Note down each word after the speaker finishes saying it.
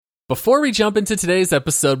Before we jump into today's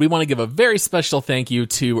episode, we want to give a very special thank you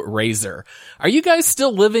to Razer. Are you guys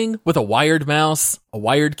still living with a wired mouse, a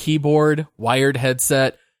wired keyboard, wired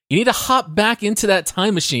headset? You need to hop back into that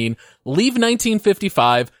time machine, leave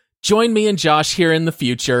 1955, join me and Josh here in the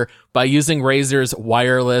future by using Razer's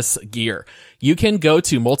wireless gear. You can go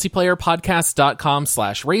to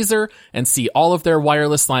multiplayerpodcast.com/Razer and see all of their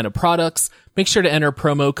wireless line of products. Make sure to enter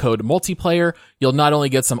promo code multiplayer. You'll not only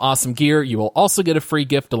get some awesome gear, you will also get a free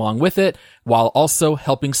gift along with it, while also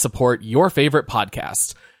helping support your favorite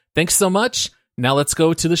podcast. Thanks so much. Now let's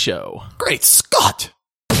go to the show. Great Scott!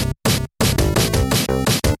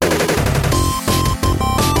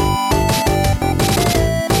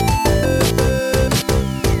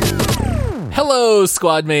 Hello,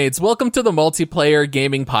 squad mates. Welcome to the Multiplayer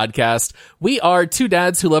Gaming Podcast. We are two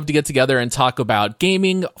dads who love to get together and talk about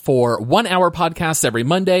gaming for 1 hour podcasts every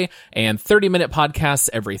Monday and 30-minute podcasts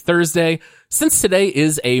every Thursday. Since today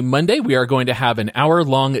is a Monday, we are going to have an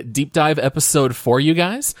hour-long deep dive episode for you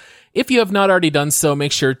guys. If you have not already done so,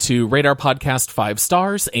 make sure to rate our podcast 5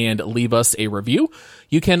 stars and leave us a review.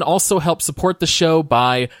 You can also help support the show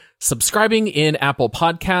by subscribing in Apple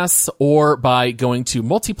Podcasts or by going to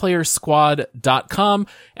multiplayersquad.com,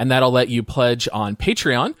 and that'll let you pledge on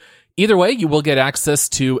Patreon. Either way, you will get access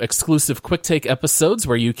to exclusive quick take episodes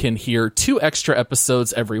where you can hear 2 extra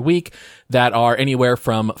episodes every week that are anywhere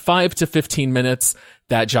from 5 to 15 minutes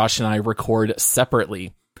that Josh and I record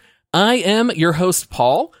separately. I am your host,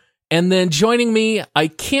 Paul. And then joining me, I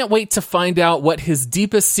can't wait to find out what his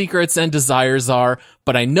deepest secrets and desires are,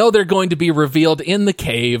 but I know they're going to be revealed in the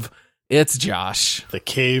cave. It's Josh. The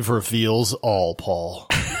cave reveals all, Paul.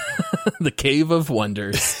 The Cave of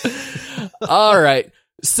Wonders. All right.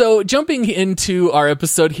 So jumping into our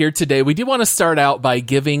episode here today, we do want to start out by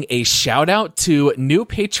giving a shout out to new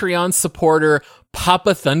Patreon supporter,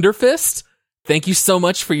 Papa Thunderfist. Thank you so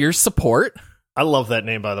much for your support. I love that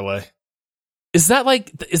name, by the way. Is that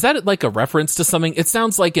like a reference to something? It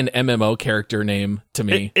sounds like an MMO character name to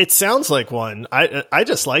me. It sounds like one. I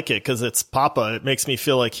just like it because it's Papa. It makes me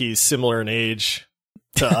feel like he's similar in age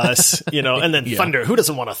to us, you know. And then Yeah. Thunder. Who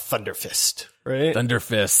doesn't want a Thunderfist, right?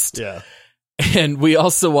 Thunderfist. Yeah. And we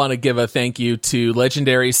also want to give a thank you to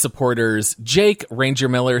legendary supporters Jake, Ranger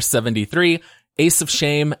Miller 73, Ace of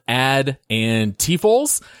Shame, Ad, and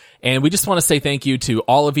T-Foles. And we just want to say thank you to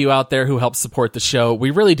all of you out there who help support the show.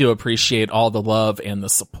 We really do appreciate all the love and the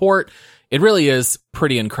support. It really is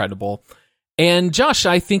pretty incredible. And Josh,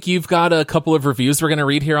 I think you've got a couple of reviews we're going to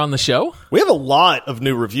read here on the show. We have a lot of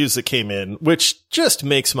new reviews that came in, which just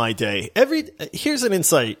makes my day. Here's an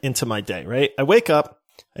insight into my day, right? I wake up,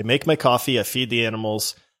 I make my coffee, I feed the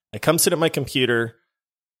animals, I come sit at my computer.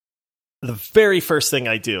 The very first thing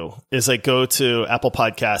I do is I go to Apple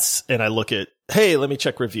Podcasts and I look at, hey, let me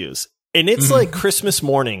check reviews. And it's like Christmas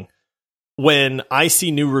morning when I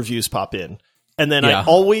see new reviews pop in. And then I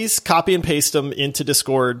always copy and paste them into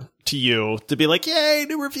Discord to you to be like, yay,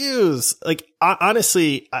 new reviews. Like,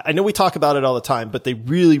 honestly, I know we talk about it all the time, but they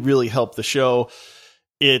really, really help the show.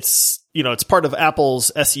 It's, you know, it's part of Apple's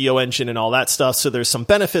SEO engine and all that stuff. So there's some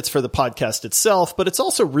benefits for the podcast itself, but it's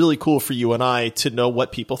also really cool for you and I to know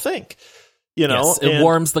what people think. You know, yes, it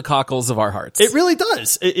warms the cockles of our hearts. It really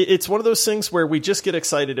does. It's one of those things where we just get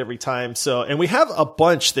excited every time. So, and we have a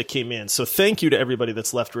bunch that came in. So thank you to everybody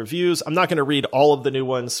that's left reviews. I'm not going to read all of the new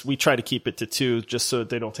ones. We try to keep it to 2 just so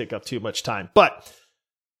they don't take up too much time. But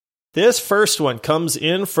this first one comes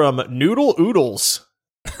in from Noodle Oodles.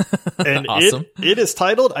 And awesome. It is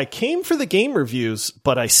titled, I came for the game reviews,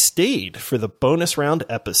 but I stayed for the bonus round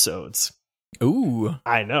episodes. Ooh.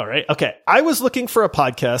 I know, right? Okay. I was looking for a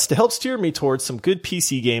podcast to help steer me towards some good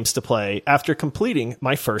PC games to play after completing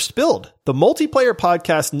my first build. The Multiplayer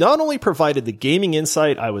Podcast not only provided the gaming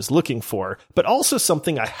insight I was looking for, but also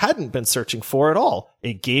something I hadn't been searching for at all,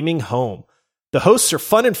 a gaming home. The hosts are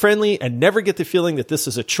fun and friendly and never get the feeling that this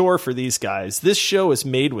is a chore for these guys. This show is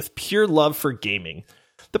made with pure love for gaming.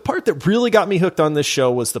 The part that really got me hooked on this show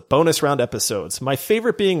was the bonus round episodes, my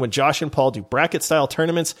favorite being when Josh and Paul do bracket-style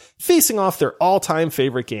tournaments facing off their all-time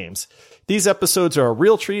favorite games. These episodes are a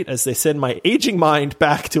real treat as they send my aging mind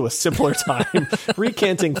back to a simpler time,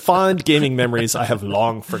 recanting fond gaming memories I have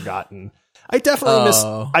long forgotten. I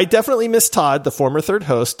definitely miss Todd, the former third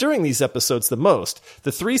host, during these episodes the most.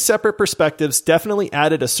 The 3 separate perspectives definitely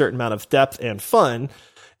added a certain amount of depth and fun.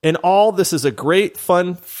 In all, this is a great,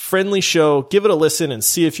 fun, friendly show. Give it a listen and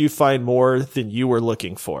see if you find more than you were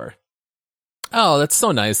looking for. Oh, that's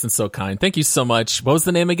so nice and so kind. Thank you so much. What was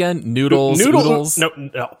the name again? Noodles? No,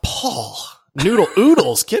 Paul. Noodle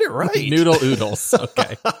oodles. Get it right. Noodle oodles.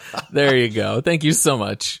 Okay. There you go. Thank you so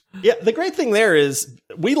much. Yeah, the great thing there is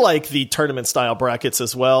we like the tournament style brackets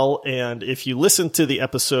as well. And if you listen to the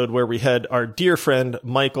episode where we had our dear friend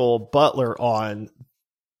Michael Butler on,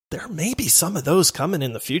 there may be some of those coming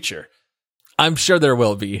in the future. I'm sure there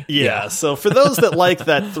will be. Yeah. So for those that like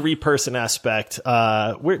that 3-person aspect,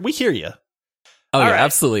 we hear you. Oh, All yeah, right.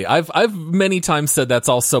 absolutely. I've many times said that's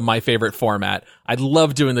also my favorite format. I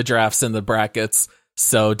love doing the drafts and the brackets.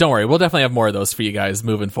 So don't worry, we'll definitely have more of those for you guys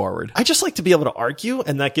moving forward. I just like to be able to argue,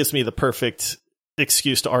 and that gives me the perfect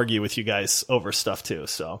excuse to argue with you guys over stuff too.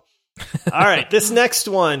 So, all right, this next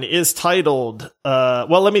one is titled,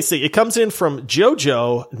 well, let me see. It comes in from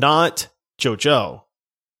Jojo, not Jojo.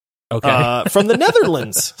 Okay. From the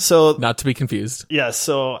Netherlands. So, Not to be confused. yeah.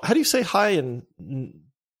 So how do you say hi in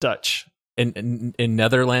Dutch? In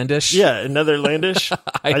Netherlandish? Yeah, in Netherlandish.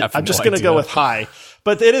 I'm just going to go with hi.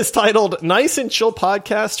 But it is titled Nice and Chill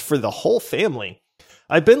Podcast for the Whole Family.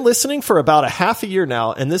 I've been listening for about a half a year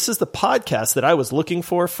now, and this is the podcast that I was looking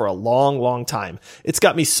for a long, long time. It's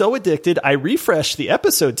got me so addicted, I refresh the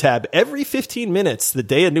episode tab every 15 minutes the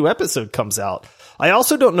day a new episode comes out. I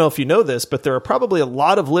also don't know if you know this, but there are probably a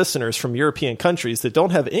lot of listeners from European countries that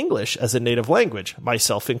don't have English as a native language,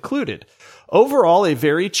 myself included. Overall, a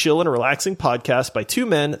very chill and relaxing podcast by two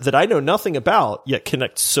men that I know nothing about, yet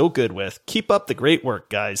connect so good with. Keep up the great work,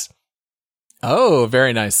 guys. Oh,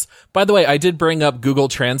 very nice. By the way, I did bring up Google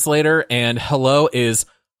Translator, and hello is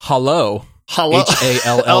hello. Hello.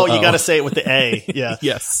 Hallo. Oh, you got to say it with the A. Yeah.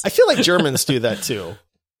 Yes. I feel like Germans do that too.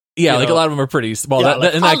 Yeah, You like know? a lot of them are pretty small. Yeah,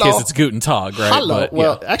 like, in that hello. case, it's Guten Tag, right? Hello. But,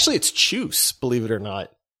 Well, yeah. actually, it's Tschüss, believe it or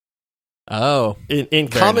not. Oh. In Very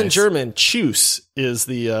common nice. German, Tschüss is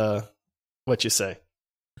the, what you say.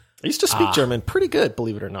 I used to speak German pretty good,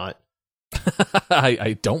 believe it or not.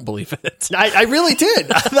 I don't believe it. I really did.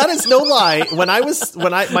 That is no lie.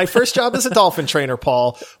 My first job as a dolphin trainer,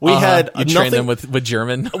 Paul, we had you train them with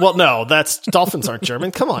German. Well, no, dolphins aren't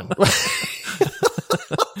German. Come on.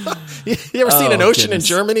 You ever seen an ocean goodness.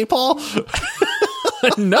 in Germany, Paul?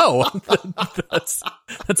 No,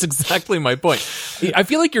 that's exactly my point. I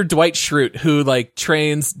feel like you're Dwight Schrute, who like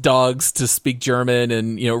trains dogs to speak German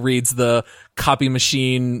and reads the copy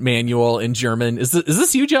machine manual in German. Is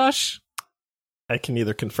this you, Josh? I can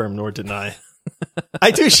neither confirm nor deny.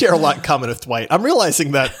 I do share a lot in common with Dwight. I'm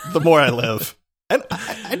realizing that the more I live, and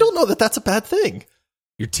I don't know that that's a bad thing.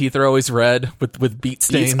 Your teeth are always red with beet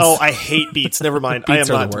stains. Beets. Oh, I hate beets. Never mind. I am Beets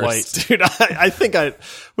are not the Dwight, worst. dude. I think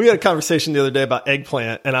we had a conversation the other day about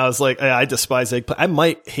eggplant, and I was like, I despise eggplant. I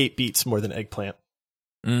might hate beets more than eggplant.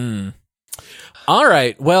 All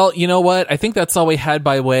right. Well, you know what? I think that's all we had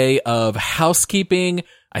by way of housekeeping.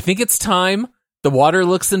 I think it's time. The water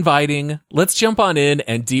looks inviting. Let's jump on in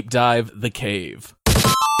and deep dive the cave.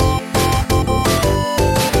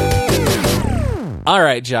 All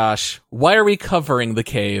right, Josh, why are we covering the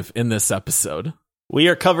cave in this episode? We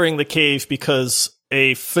are covering the cave because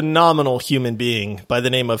a phenomenal human being by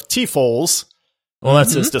the name of T-Foles, well,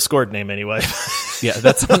 that's his Discord name anyway. Yeah,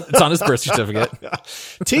 it's on his birth certificate.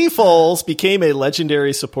 T-Foles became a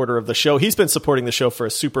legendary supporter of the show. He's been supporting the show for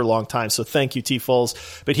a super long time, so thank you,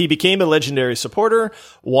 T-Foles. But he became a legendary supporter.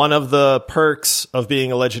 One of the perks of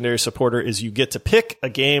being a legendary supporter is you get to pick a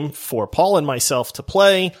game for Paul and myself to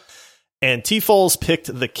play. And T-Foles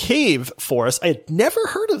picked The Cave for us. I had never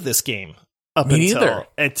heard of this game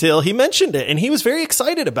until he mentioned it. And he was very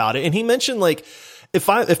excited about it. And he mentioned, like, if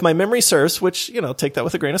my memory serves, which, take that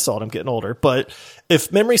with a grain of salt, I'm getting older, but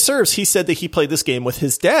if memory serves, he said that he played this game with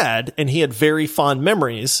his dad, and he had very fond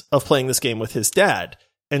memories of playing this game with his dad.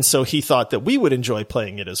 And so he thought that we would enjoy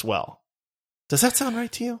playing it as well. Does that sound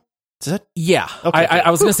right to you? Yeah. Okay,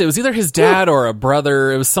 I was going to say it was either his dad or a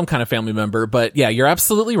brother. It was some kind of family member. But yeah, you're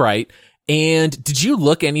absolutely right. And did you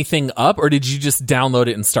look anything up, or did you just download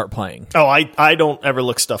it and start playing? Oh, I don't ever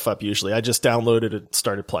look stuff up usually. I just downloaded it and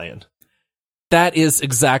started playing. That is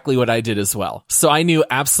exactly what I did as well. So I knew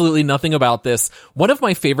absolutely nothing about this. One of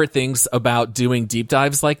my favorite things about doing deep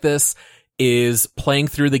dives like this is playing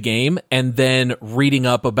through the game and then reading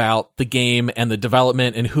up about the game and the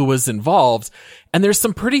development and who was involved. And there's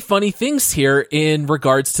some pretty funny things here in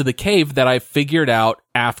regards to the cave that I figured out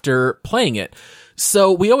after playing it.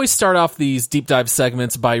 So we always start off these deep dive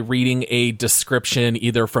segments by reading a description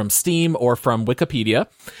either from Steam or from Wikipedia.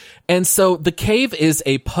 And so The Cave is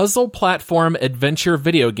a puzzle platform adventure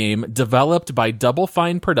video game developed by Double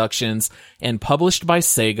Fine Productions and published by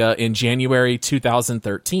Sega in January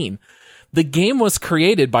 2013. The game was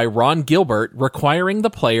created by Ron Gilbert, requiring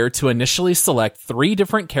the player to initially select 3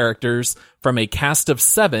 different characters from a cast of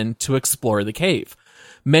 7 to explore the cave.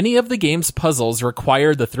 Many of the game's puzzles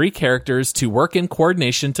require the 3 characters to work in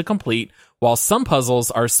coordination to complete, while some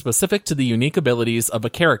puzzles are specific to the unique abilities of a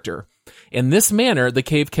character. In this manner, the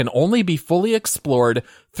cave can only be fully explored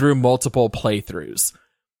through multiple playthroughs.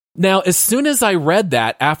 Now, as soon as I read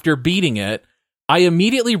that after beating it, I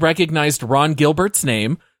immediately recognized Ron Gilbert's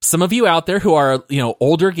name. Some of you out there who are,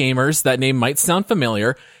 older gamers, that name might sound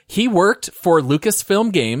familiar. He worked for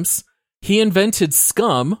Lucasfilm Games. He invented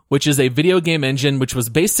Scum, which is a video game engine which was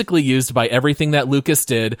basically used by everything that Lucas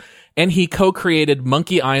did, and he co-created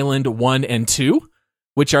Monkey Island 1 and 2,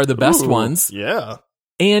 which are the best ones. Yeah.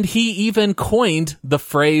 And he even coined the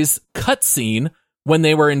phrase cutscene when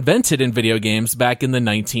they were invented in video games back in the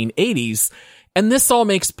 1980s. And this all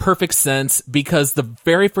makes perfect sense because the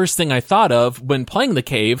very first thing I thought of when playing The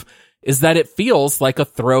Cave is that it feels like a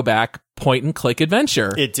throwback point-and-click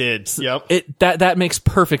adventure. It did. Yep. That makes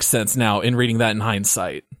perfect sense now in reading that in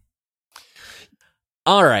hindsight.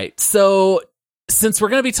 All right, so since we're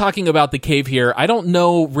going to be talking about The Cave here, I don't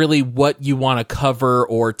know really what you want to cover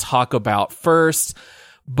or talk about first,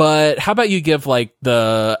 but how about you give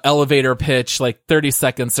the elevator pitch, 30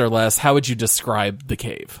 seconds or less? How would you describe The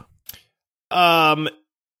Cave?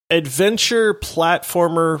 Adventure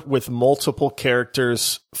platformer with multiple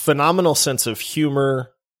characters, phenomenal sense of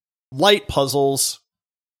humor, light puzzles,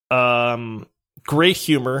 great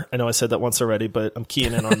humor. I know I said that once already, but I'm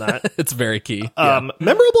keying in on that. It's very key.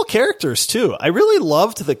 Memorable characters too. I really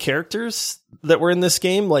loved the characters that were in this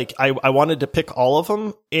game. I wanted to pick all of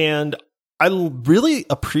them, and I really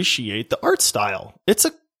appreciate the art style. It's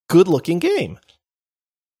a good looking game.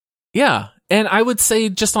 Yeah. And I would say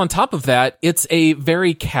just on top of that, it's a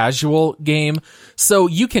very casual game. So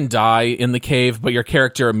you can die in the cave, but your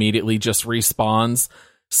character immediately just respawns.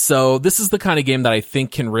 So this is the kind of game that I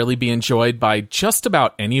think can really be enjoyed by just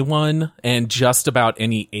about anyone and just about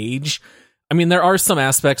any age. I mean, there are some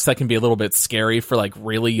aspects that can be a little bit scary for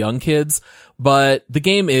really young kids, but the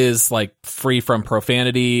game is free from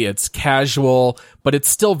profanity. It's casual, but it's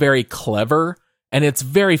still very clever. And it's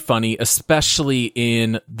very funny, especially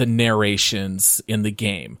in the narrations in the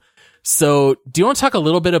game. So do you want to talk a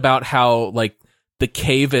little bit about how the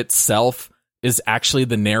cave itself is actually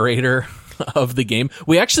the narrator of the game?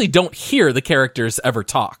 We actually don't hear the characters ever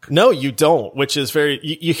talk. No, you don't, which is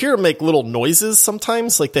you hear them make little noises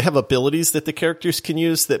sometimes. They have abilities that the characters can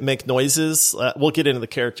use that make noises. We'll get into the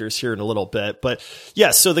characters here in a little bit, but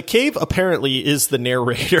yeah, so the cave apparently is the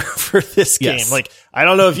narrator for this game. Yes. I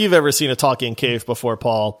don't know if you've ever seen a talking cave before,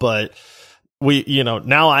 Paul, but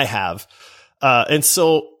now I have. And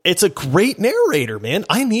so it's a great narrator, man.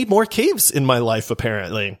 I need more caves in my life,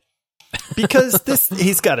 apparently. Because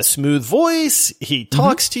he's got a smooth voice. He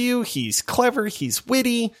talks to you. He's clever. He's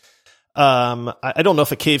witty. I don't know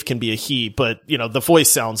if a cave can be a he, but the voice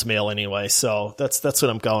sounds male anyway. So that's what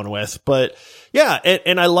I'm going with. But yeah,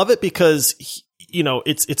 and I love it because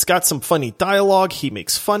it's got some funny dialogue. He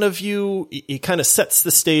makes fun of you. He kind of sets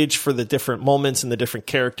the stage for the different moments and the different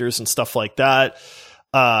characters and stuff like that.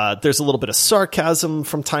 There's a little bit of sarcasm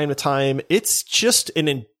from time to time. It's just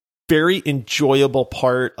an very enjoyable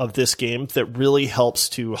part of this game that really helps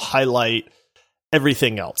to highlight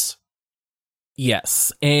everything else.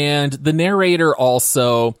 Yes, and the narrator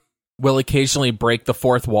also will occasionally break the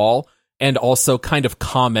fourth wall and also kind of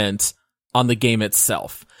comment on the game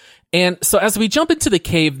itself. And so as we jump into the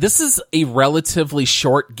cave, this is a relatively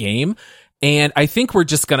short game, and I think we're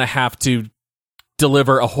just going to have to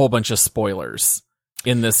deliver a whole bunch of spoilers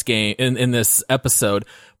in this game, in this episode,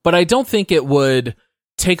 but I don't think it would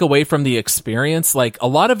take away from the experience. A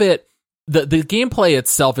lot of it, the gameplay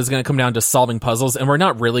itself is going to come down to solving puzzles, and we're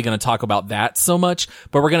not really going to talk about that so much,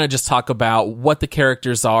 but we're going to just talk about what the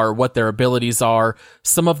characters are, what their abilities are,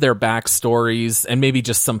 some of their backstories, and maybe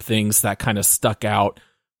just some things that kind of stuck out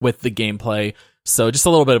with the gameplay. So just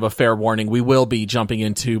a little bit of a fair warning, we will be jumping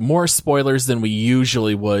into more spoilers than we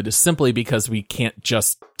usually would, simply because we can't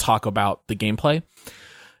just talk about the gameplay.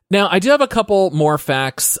 Now, I do have a couple more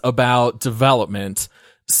facts about development.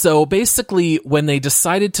 So basically, when they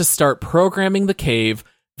decided to start programming the cave,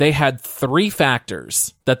 they had 3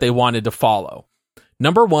 factors that they wanted to follow.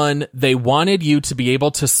 Number 1, they wanted you to be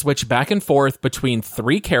able to switch back and forth between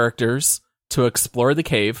 3 characters to explore the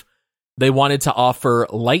cave. They wanted to offer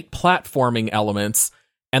light platforming elements,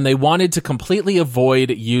 and they wanted to completely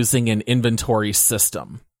avoid using an inventory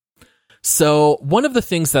system. So one of the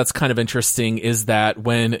things that's kind of interesting is that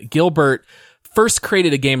when Gilbert first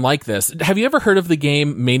created a game like this, have you ever heard of the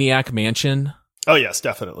game Maniac Mansion? Oh, yes,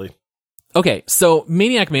 definitely. Okay, so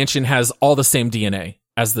Maniac Mansion has all the same DNA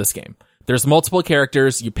as this game. There's multiple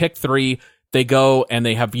characters, you pick 3, They go and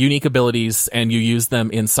they have unique abilities and you use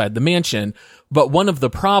them inside the mansion. But one of the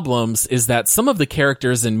problems is that some of the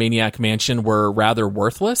characters in Maniac Mansion were rather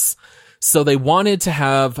worthless. So they wanted to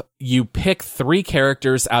have you pick 3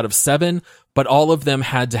 characters out of 7, but all of them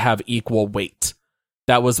had to have equal weight.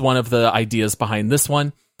 That was one of the ideas behind this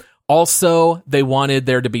one. Also, they wanted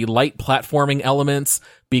there to be light platforming elements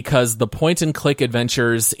because the point-and-click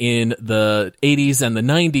adventures in the 80s and the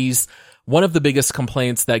 90s, one of the biggest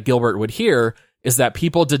complaints that Gilbert would hear is that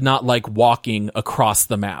people did not like walking across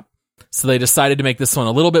the map. So they decided to make this one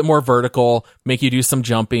a little bit more vertical, make you do some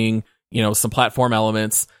jumping, some platform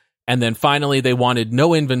elements. And then finally, they wanted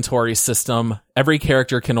no inventory system. Every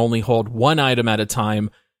character can only hold 1 item at a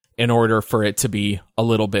time in order for it to be a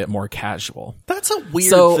little bit more casual. That's a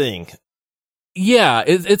weird thing. Yeah,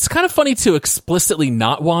 it's kind of funny to explicitly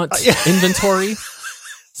not want inventory.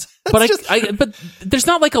 But but there's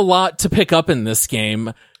not like a lot to pick up in this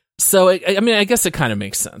game. So, I guess it kind of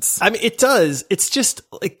makes sense. I mean, it does. It's just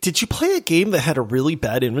like, did you play a game that had a really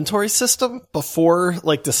bad inventory system before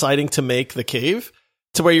like deciding to make the cave?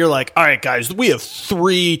 To where you're like, all right, guys, we have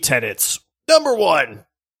 3 tenets. Number 1,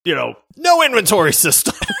 no inventory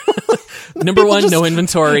system. Number 1, no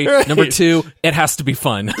inventory. Right. Number 2, it has to be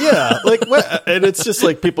fun. Yeah, like what? And it's just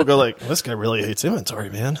like people go like, this guy really hates inventory,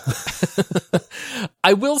 man.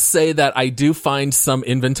 I will say that I do find some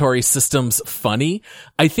inventory systems funny.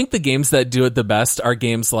 I think the games that do it the best are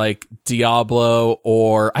games like Diablo,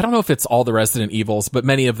 or I don't know if it's all the Resident Evils, but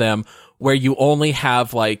many of them where you only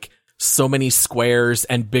have like so many squares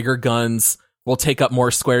and bigger guns will take up more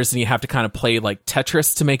squares and you have to kind of play like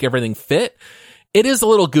Tetris to make everything fit. It is a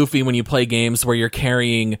little goofy when you play games where you're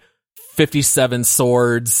carrying 57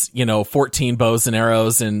 swords, 14 bows and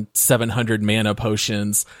arrows and 700 mana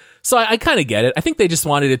potions. So I kind of get it. I think they just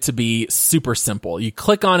wanted it to be super simple. You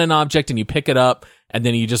click on an object and you pick it up and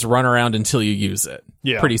then you just run around until you use it.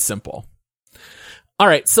 Yeah. Pretty simple. All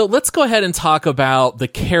right. So let's go ahead and talk about the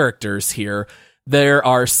characters here. There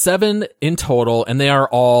are 7 in total, and they are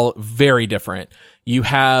all very different. You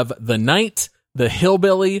have the knight, the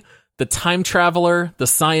hillbilly, the time traveler, the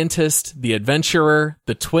scientist, the adventurer,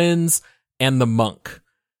 the twins, and the monk.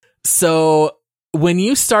 So when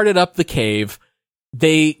you started up the cave,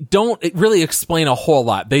 they don't really explain a whole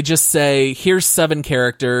lot. They just say, here's 7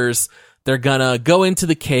 characters. They're gonna go into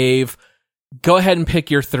the cave. Go ahead and pick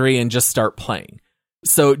your 3 and just start playing.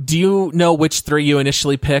 So do you know which 3 you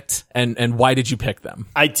initially picked and why did you pick them?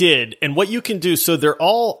 I did. And what you can do, so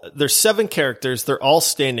there's 7 characters. They're all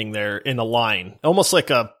standing there in a line, almost like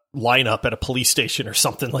a lineup at a police station or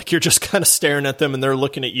something. Like you're just kind of staring at them and they're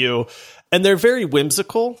looking at you, and they're very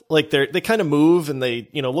whimsical. Like they kind of move and they,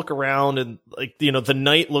 look around, and like, the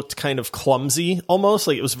knight looked kind of clumsy almost,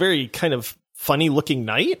 like it was very kind of funny looking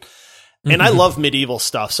knight. And I love medieval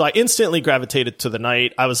stuff. So I instantly gravitated to the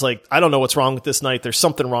knight. I was like, I don't know what's wrong with this knight. There's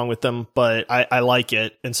something wrong with them, but I like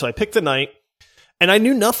it. And so I picked the knight, and I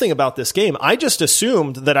knew nothing about this game. I just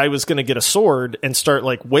assumed that I was going to get a sword and start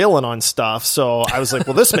like wailing on stuff. So I was like,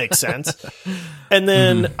 well, this makes sense. And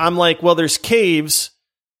then I'm like, well, there's caves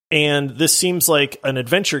and this seems like an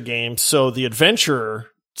adventure game. So the adventurer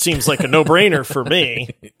seems like a no-brainer for me,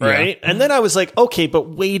 right? Yeah. And then I was like, okay, but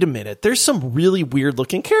wait a minute. There's some really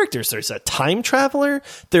weird-looking characters. There's a time traveler.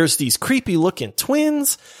 There's these creepy-looking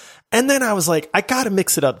twins. And then I was like, I got to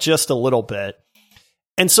mix it up just a little bit.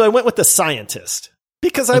 And so I went with the scientist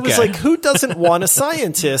because I was like, who doesn't want a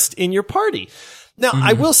scientist in your party? Now,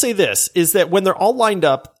 I will say this, is that when they're all lined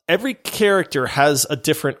up, every character has a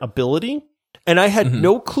different ability. And I had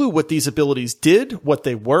no clue what these abilities did, what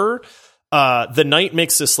they were. The knight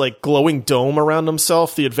makes this like glowing dome around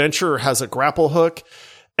himself. The adventurer has a grapple hook,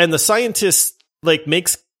 and the scientist like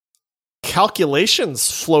makes calculations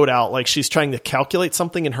float out. Like she's trying to calculate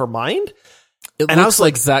something in her mind. It looks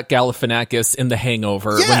like Zach Galifianakis in The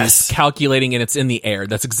Hangover when he's calculating and it's in the air.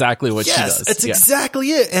 That's exactly what she does. That's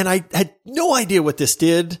exactly it. And I had no idea what this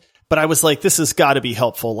did, but I was like, this has got to be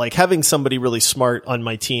helpful. Like having somebody really smart on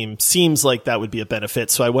my team seems like that would be a benefit.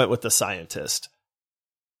 So I went with the scientist.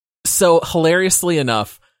 So hilariously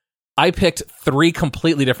enough, I picked 3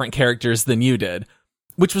 completely different characters than you did,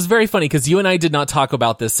 which was very funny because you and I did not talk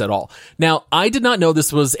about this at all. Now, I did not know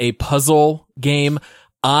this was a puzzle game.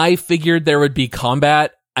 I figured there would be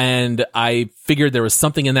combat, and I figured there was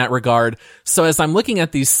something in that regard. So as I'm looking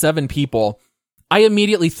at these 7 people, I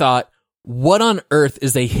immediately thought, what on earth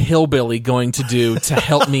is a hillbilly going to do to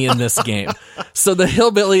help me in this game? So the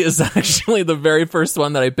hillbilly is actually the very first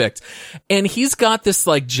one that I picked. And he's got this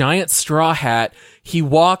like giant straw hat. He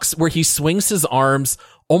walks where he swings his arms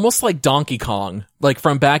almost like Donkey Kong, like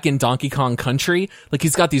from back in Donkey Kong Country. Like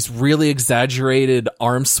he's got these really exaggerated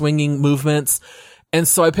arm swinging movements. And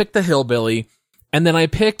so I picked the hillbilly, and then I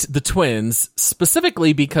picked the twins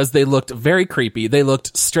specifically because they looked very creepy. They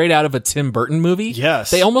looked straight out of a Tim Burton movie.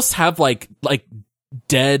 Yes. They almost have like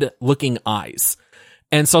dead looking eyes.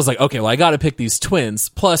 And so I was like, okay, well, I got to pick these twins.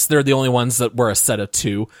 Plus they're the only ones that were a set of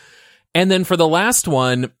two. And then for the last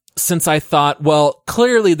one, since I thought, well,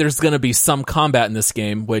 clearly there's going to be some combat in this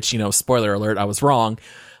game, which, spoiler alert, I was wrong.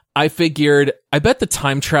 I figured, I bet the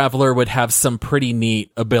time traveler would have some pretty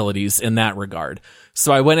neat abilities in that regard.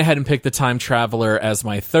 So I went ahead and picked the time traveler as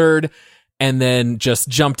my third, and then just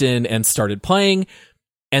jumped in and started playing.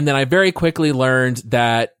 And then I very quickly learned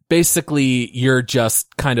that basically you're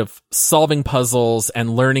just kind of solving puzzles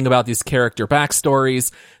and learning about these character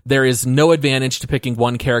backstories. There is no advantage to picking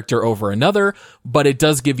one character over another, but it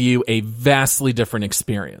does give you a vastly different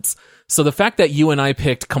experience. So the fact that you and I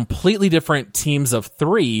picked completely different teams of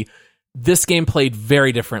 3, this game played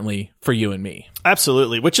very differently for you and me.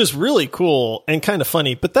 Absolutely, which is really cool and kind of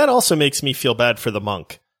funny, but that also makes me feel bad for the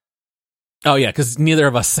monk. Oh, yeah, because neither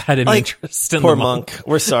of us had any interest in poor the monk.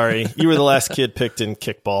 We're sorry. You were the last kid picked in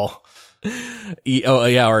kickball. Oh,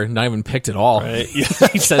 yeah, or not even picked at all. Right. Yeah.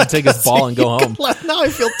 He said to take his ball and go home. Now I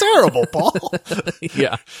feel terrible, Paul.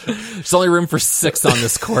 Yeah. There's only room for 6 on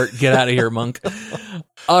this court. Get out of here, monk.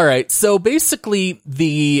 All right. So basically,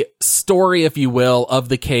 the story, if you will, of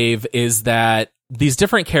the cave is that these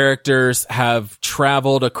different characters have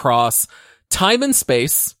traveled across time and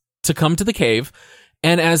space to come to the cave.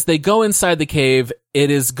 And as they go inside the cave, it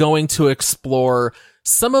is going to explore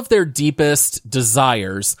some of their deepest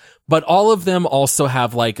desires, but all of them also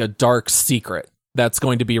have like a dark secret that's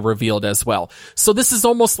going to be revealed as well. So this is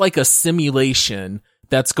almost like a simulation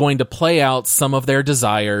that's going to play out some of their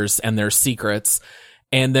desires and their secrets.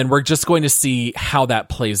 And then we're just going to see how that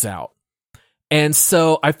plays out. And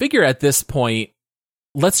so I figure at this point,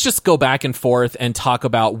 let's just go back and forth and talk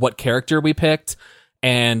about what character we picked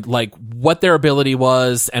and like what their ability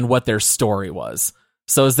was and what their story was.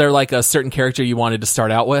 So is there like a certain character you wanted to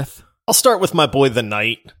start out with? I'll start with my boy, the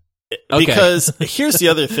Knight. Okay. Because here's the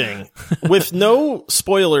other thing. With no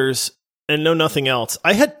spoilers and no nothing else,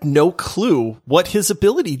 I had no clue what his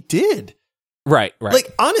ability did. Right.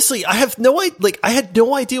 Like, honestly, I had no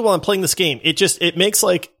idea while I'm playing this game. It makes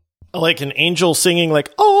like an angel singing like,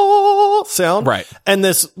 oh, sound. Right. And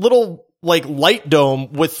this little like light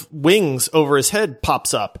dome with wings over his head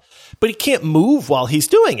pops up, but he can't move while he's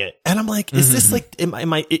doing it. And I'm like, is this like,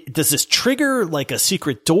 does this trigger like a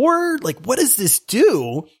secret door? Like, what does this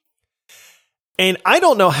do? And I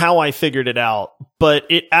don't know how I figured it out, but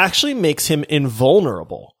it actually makes him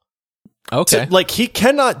invulnerable. Okay. Like, he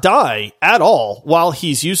cannot die at all while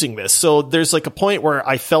he's using this. So there's like a point where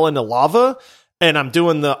I fell into lava and I'm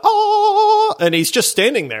doing the, and he's just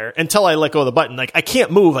standing there until I let go of the button. Like, I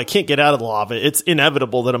can't move. I can't get out of the lava. It's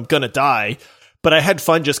inevitable that I'm going to die. But I had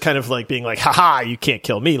fun just kind of like being like, haha, you can't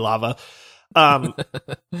kill me, lava.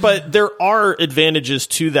 But there are advantages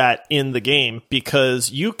to that in the game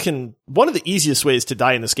because one of the easiest ways to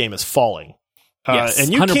die in this game is falling. Yes,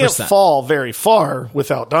 and you 100%. can't fall very far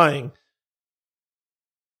without dying.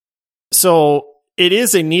 So it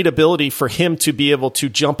is a neat ability for him to be able to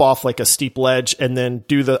jump off like a steep ledge and then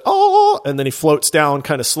do the, and then he floats down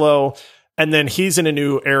kind of slow. And then he's in a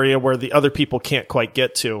new area where the other people can't quite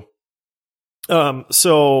get to.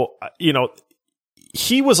 So,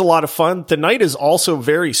 he was a lot of fun. The Knight is also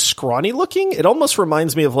very scrawny looking. It almost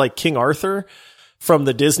reminds me of like King Arthur from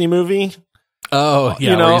the Disney movie. Oh,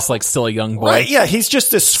 yeah. Where he's like still a young boy. Right, yeah. He's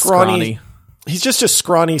just a scrawny. He's just a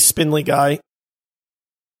scrawny, spindly guy.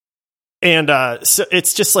 And so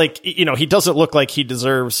it's just like, he doesn't look like he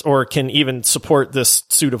deserves or can even support this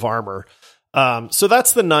suit of armor. So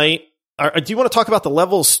that's the Knight. Do you want to talk about the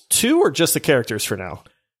levels too, or just the characters for now?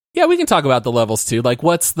 Yeah, we can talk about the levels too. Like,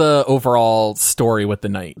 what's the overall story with the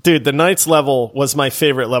Knight? Dude, the Knight's level was my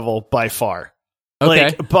favorite level by far. Okay.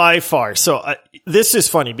 Like, by far. So this is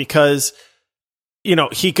funny because,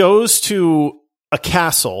 he goes to a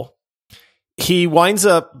castle. He winds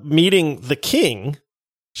up meeting the king.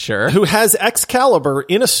 Sure. Who has Excalibur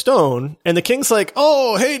in a stone, and the king's like,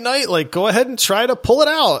 oh, hey, Knight, like, go ahead and try to pull it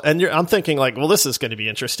out. And I'm thinking, like, well, this is going to be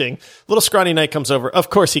interesting. Little scrawny Knight comes over. Of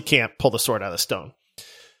course, he can't pull the sword out of the stone.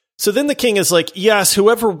 So then the king is like, yes,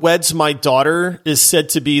 whoever weds my daughter is said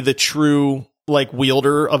to be the true, like,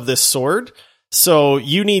 wielder of this sword. So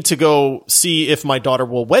you need to go see if my daughter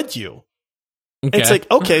will wed you. Okay. And it's like,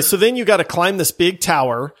 okay, so then you got to climb this big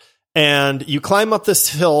tower. And you climb up this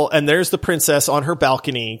hill, and there's the princess on her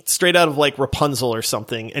balcony, straight out of like Rapunzel or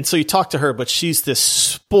something. And so you talk to her, but she's this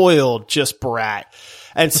spoiled just brat.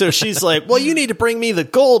 And so she's like, well, you need to bring me the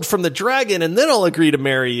gold from the dragon and then I'll agree to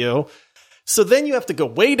marry you. So then you have to go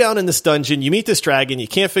way down in this dungeon. You meet this dragon. You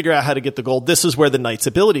can't figure out how to get the gold. This is where the knight's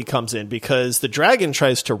ability comes in, because the dragon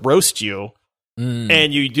tries to roast you.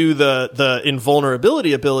 And you do the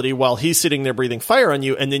invulnerability ability while he's sitting there breathing fire on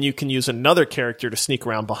you, and then you can use another character to sneak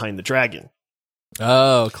around behind the dragon.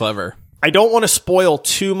 Oh, clever. I don't want to spoil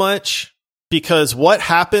too much, because what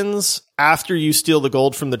happens after you steal the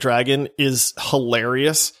gold from the dragon is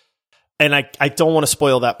hilarious. And I don't want to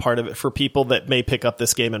spoil that part of it for people that may pick up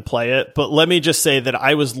this game and play it. But let me just say that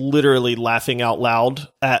I was literally laughing out loud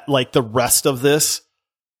at like the rest of this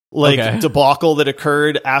debacle that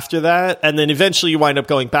occurred after that. And then eventually you wind up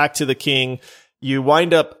going back to the king. You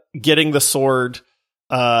wind up getting the sword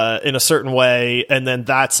in a certain way. And then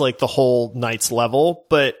that's like the whole knight's level.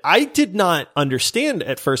 But I did not understand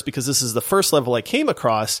at first, because this is the first level I came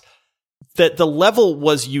across, that the level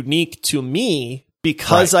was unique to me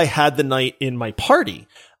because I had the knight in my party.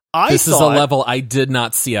 This is a level I did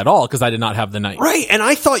not see at all because I did not have the knight. Right, and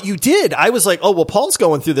I thought you did. I was like, oh, well, Paul's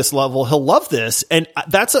going through this level. He'll love this. And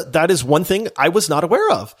that is one thing I was not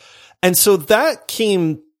aware of. And so that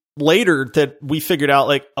came later, that we figured out,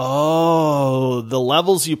 like, oh, the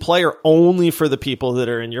levels you play are only for the people that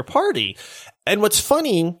are in your party. And what's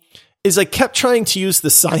funny is I kept trying to use the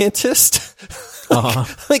scientist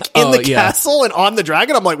in the castle and on the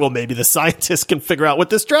dragon. I'm like, well, maybe the scientist can figure out what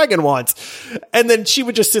this dragon wants. And then she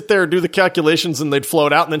would just sit there and do the calculations and they'd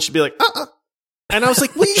float out, and then she'd be like, And I was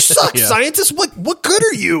like, well, you suck, scientist. What good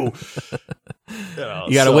are you?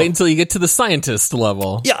 You got to wait until you get to the scientist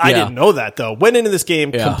level. Yeah, I didn't know that, though. Went into this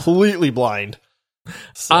game completely blind.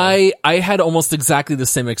 So. I had almost exactly the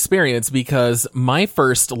same experience, because my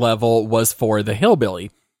first level was for the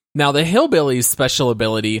hillbilly. Now, the hillbilly's special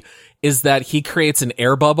ability is that he creates an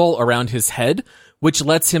air bubble around his head, which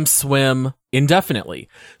lets him swim indefinitely.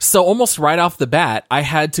 So almost right off the bat, I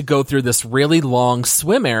had to go through this really long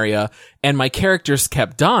swim area, and my characters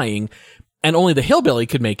kept dying, and only the hillbilly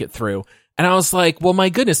could make it through. And I was like, well, my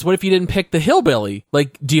goodness, what if you didn't pick the hillbilly?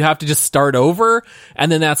 Like, do you have to just start over?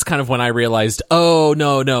 And then that's kind of when I realized, oh,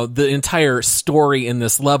 no, the entire story in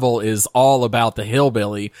this level is all about the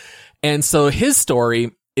hillbilly. And so his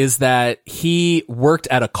story is that he worked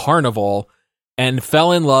at a carnival and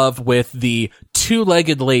fell in love with the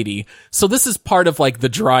two-legged lady. So this is part of like the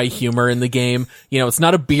dry humor in the game. You know, it's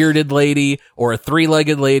not a bearded lady or a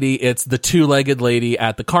three-legged lady. It's the two-legged lady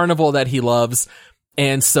at the carnival that he loves.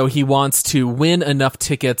 And so he wants to win enough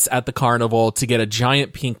tickets at the carnival to get a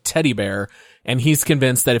giant pink teddy bear. And he's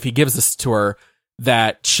convinced that if he gives this to her,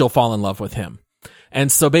 that she'll fall in love with him. And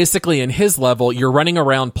so basically in his level, you're running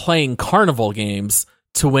around playing carnival games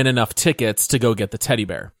to win enough tickets to go get the teddy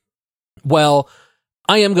bear. Well,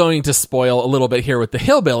 I am going to spoil a little bit here with the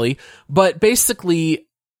hillbilly, but basically,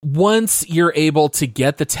 once you're able to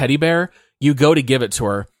get the teddy bear, you go to give it to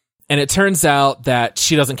her, and it turns out that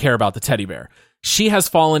she doesn't care about the teddy bear. She has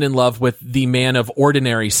fallen in love with the man of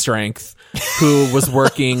ordinary strength who was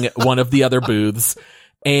working one of the other booths,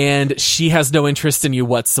 and she has no interest in you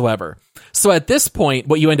whatsoever. So at this point,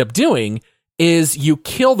 what you end up doing is you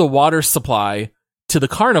kill the water supply to the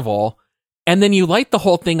carnival, and then you light the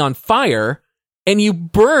whole thing on fire, and you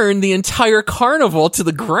burn the entire carnival to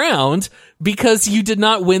the ground because you did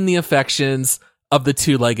not win the affections of the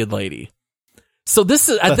two-legged lady. So this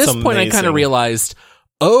is, at this point, I kind of realized,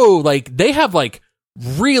 oh, like, they have like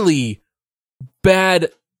really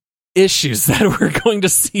bad issues that we're going to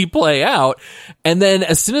see play out. And then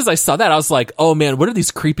as soon as I saw that, I was like, oh man, what are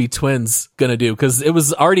these creepy twins gonna do? Because it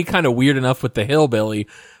was already kind of weird enough with the hillbilly.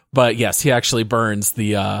 But yes, he actually burns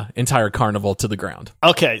the entire carnival to the ground.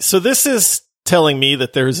 Okay, so this is telling me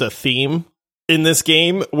that there's a theme in this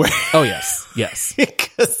game where... Oh, yes.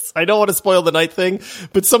 Because I don't want to spoil the night thing,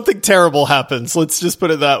 but something terrible happens. Let's just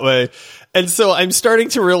put it that way. And so I'm starting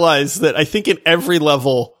to realize that I think in every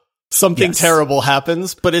level, something terrible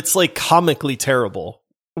happens, but it's like comically terrible,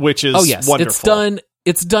 which is wonderful.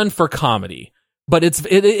 It's done for comedy, but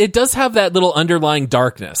it does have that little underlying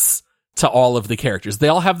darkness to all of the characters. They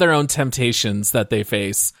all have their own temptations that they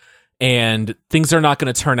face, and things are not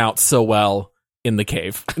going to turn out so well in the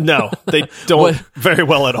cave. No, they don't very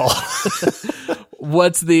well at all.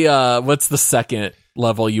 What's the second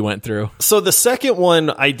level you went through? So the second one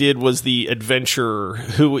I did was the adventurer,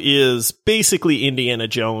 who is basically Indiana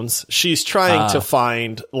Jones. She's trying to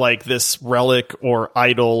find like this relic or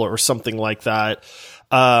idol or something like that.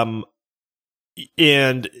 And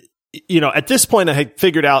you know, at this point I had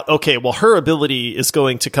figured out, okay, well, her ability is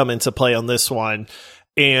going to come into play on this one.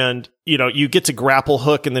 And, you know, you get to grapple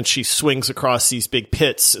hook, and then she swings across these big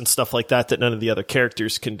pits and stuff like that none of the other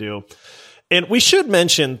characters can do. And we should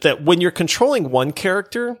mention that when you're controlling one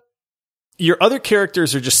character, your other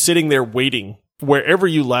characters are just sitting there waiting wherever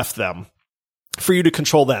you left them for you to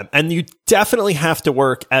control them. And you definitely have to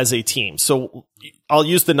work as a team. So I'll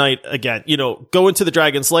use the knight again. Go into the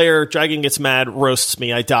dragon's lair. Dragon gets mad, roasts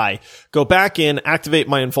me. I die. Go back in, activate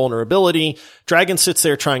my invulnerability. Dragon sits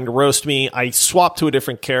there trying to roast me. I swap to a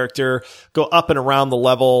different character, go up and around the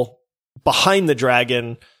level behind the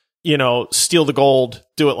dragon, steal the gold,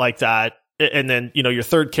 do it like that. And then, your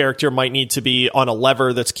third character might need to be on a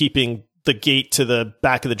lever that's keeping the gate to the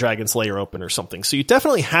back of the dragon's lair open or something. So you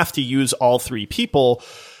definitely have to use all three people,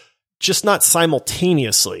 just not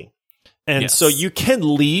simultaneously. And yes. So you can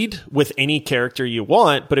lead with any character you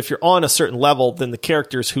want, but if you're on a certain level, then the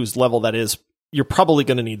characters whose level that is, you're probably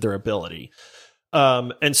going to need their ability.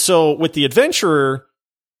 And so with the adventurer,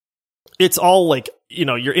 it's all like,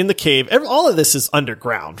 you're in the cave. All of this is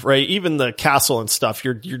underground, right? Even the castle and stuff,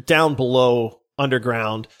 you're down below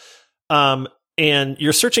underground. And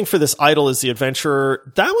you're searching for this idol as the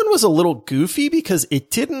adventurer. That one was a little goofy because it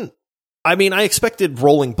didn't. I expected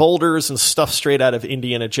rolling boulders and stuff straight out of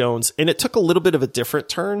Indiana Jones, and it took a little bit of a different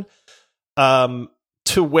turn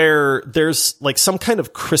to where there's like some kind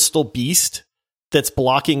of crystal beast that's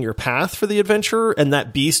blocking your path for the adventurer, and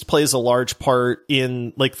that beast plays a large part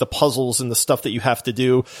in like the puzzles and the stuff that you have to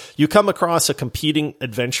do. You come across a competing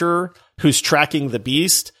adventurer who's tracking the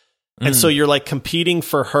beast, and so you're like competing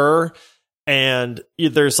for her. And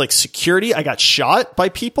there's like security. I got shot by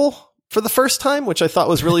people for the first time, which I thought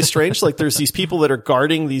was really strange. Like there's these people that are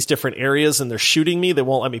guarding these different areas and they're shooting me. They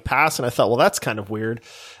won't let me pass. And I thought, well, that's kind of weird.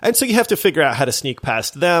 And so you have to figure out how to sneak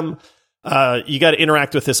past them. You got to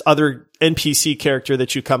interact with this other NPC character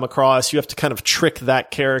that you come across. You have to kind of trick that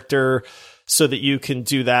character so that you can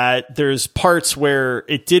do that. There's parts where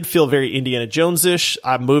it did feel very Indiana Jones-ish.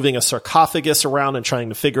 I'm moving a sarcophagus around and trying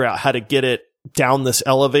to figure out how to get it down this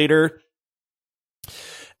elevator.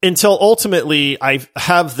 Until ultimately, I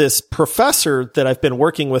have this professor that I've been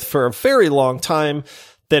working with for a very long time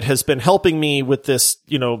that has been helping me with this,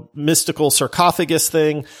 mystical sarcophagus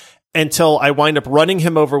thing until I wind up running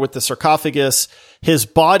him over with the sarcophagus. His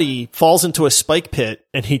body falls into a spike pit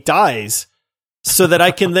and he dies so that I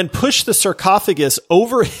can then push the sarcophagus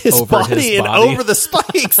over his body and over the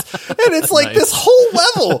spikes. And it's like this whole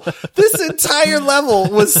level, this entire level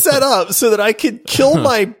was set up so that I could kill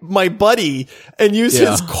my buddy and use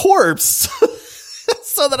his corpse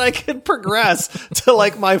so that I could progress to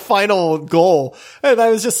like my final goal. And I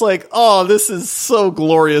was just like, oh, this is so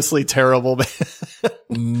gloriously terrible, man.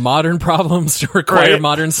 Modern problems require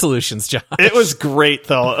modern solutions, Josh. It was great,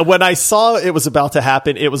 though. When I saw it was about to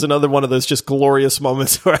happen, it was another one of those just glorious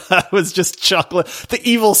moments where I was just chuckling. The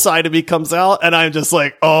evil side of me comes out, and I'm just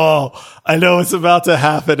like, oh, I know it's about to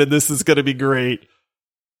happen, and this is going to be great.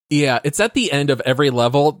 Yeah, it's at the end of every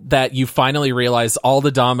level that you finally realize all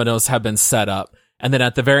the dominoes have been set up. And then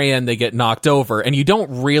at the very end, they get knocked over. And you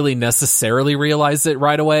don't really necessarily realize it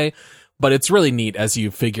right away, but it's really neat as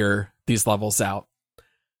you figure these levels out.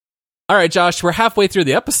 All right, Josh, we're halfway through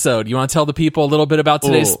the episode. You want to tell the people a little bit about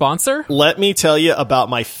today's sponsor? Let me tell you about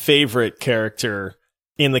my favorite character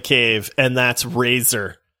in the cave, and that's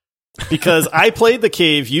Razor. Because I played the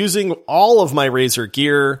cave using all of my Razor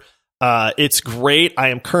gear. It's great. I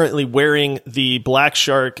am currently wearing the Black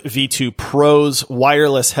Shark V2 Pro's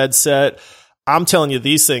wireless headset. I'm telling you,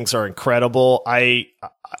 these things are incredible.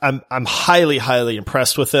 I'm highly, highly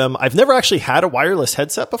impressed with them. I've never actually had a wireless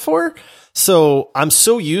headset before, so I'm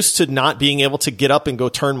so used to not being able to get up and go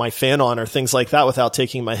turn my fan on or things like that without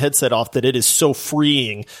taking my headset off that it is so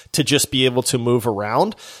freeing to just be able to move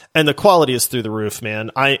around. And the quality is through the roof,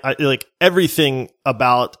 man. I like everything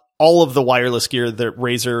about all of the wireless gear that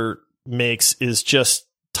Razer makes is just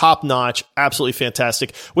top notch, absolutely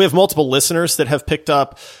fantastic. We have multiple listeners that have picked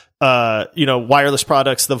up wireless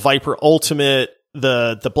products, the Viper Ultimate,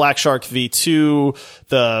 the Black Shark V2,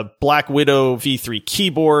 the Black Widow V3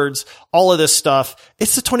 keyboards, all of this stuff.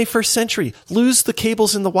 It's the 21st century. Lose the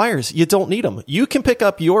cables and the wires. You don't need them. You can pick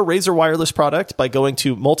up your Razer wireless product by going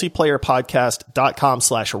to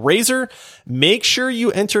multiplayerpodcast.com/Razer. Make sure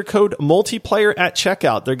you enter code multiplayer at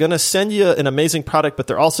checkout. They're going to send you an amazing product, but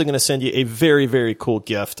they're also going to send you a very, very cool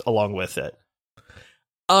gift along with it.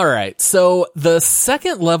 All right, so the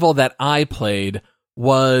second level that I played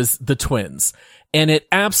was the Twins, and it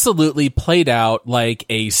absolutely played out like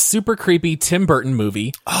a super creepy Tim Burton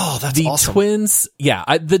movie. Oh, that's awesome. Twins,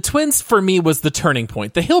 the Twins for me was the turning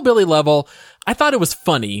point. The Hillbilly level, I thought it was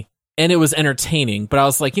funny and it was entertaining, but I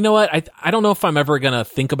was like, you know what? I don't know if I'm ever going to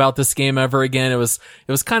think about this game ever again. It was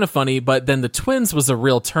kind of funny, but then the Twins was a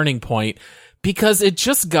real turning point because it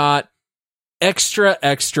just got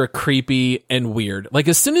extra creepy and weird. Like,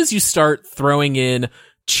 as soon as you start throwing in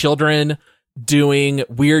children doing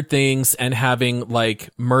weird things and having like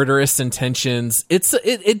murderous intentions,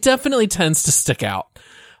 it definitely tends to stick out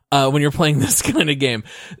when you're playing this kind of game.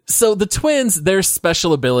 So the twins, their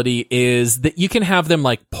special ability is that you can have them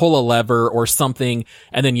like pull a lever or something,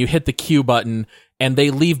 and then you hit the Q button and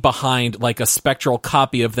they leave behind like a spectral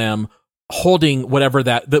copy of them holding whatever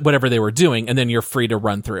they were doing, and then you're free to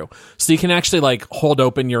run through. So you can actually like hold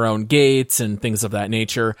open your own gates and things of that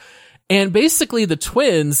nature. And basically the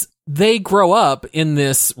twins, they grow up in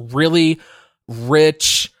this really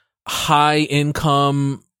rich, high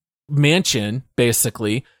income mansion,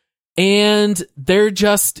 basically, and they're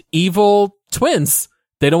just evil twins.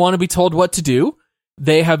 They don't want to be told what to do.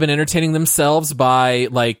 They have been entertaining themselves by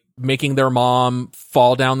like making their mom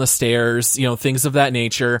fall down the stairs, things of that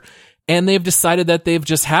nature. And they've decided that they've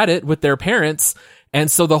just had it with their parents.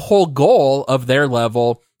 And so the whole goal of their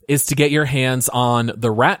level is to get your hands on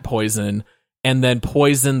the rat poison and then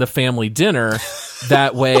poison the family dinner.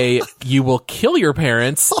 That way you will kill your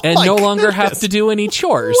parents and no longer have to do any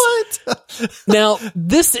chores. What? Now,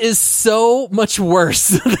 this is so much worse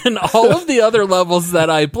than all of the other levels that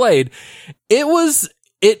I played. It was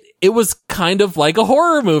kind of like a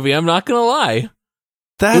horror movie. I'm not going to lie.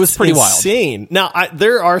 That's it was pretty insane. wild. Now,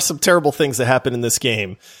 there are some terrible things that happen in this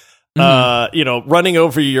game. Running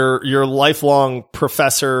over your lifelong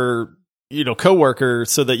professor, coworker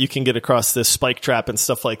so that you can get across this spike trap and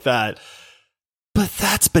stuff like that. But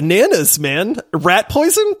that's bananas, man. Rat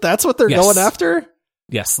poison? That's what they're going after?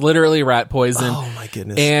 Yes, literally rat poison. Oh my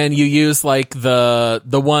goodness. And you use like the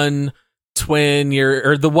one twin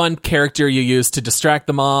or the one character you use to distract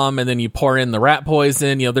the mom, and then you pour in the rat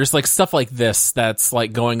poison. There's like stuff like this that's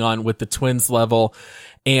like going on with the twins level.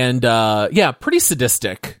 And pretty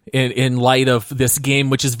sadistic in light of this game,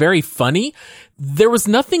 which is very funny. There was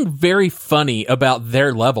nothing very funny about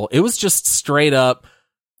their level. It was just straight up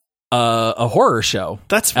a horror show.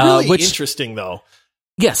 That's really interesting, though.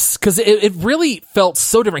 Yes, because it really felt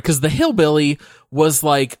so different, because the hillbilly was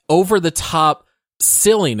like over the top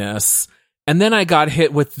silliness, and then I got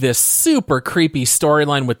hit with this super creepy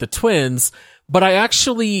storyline with the twins, but I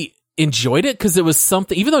actually enjoyed it because it was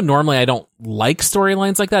something, even though normally I don't like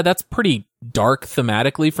storylines like that, that's pretty dark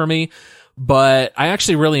thematically for me, but I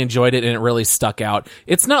actually really enjoyed it and it really stuck out.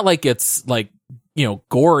 It's not like it's like,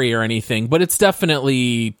 gory or anything, but it's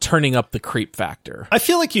definitely turning up the creep factor. I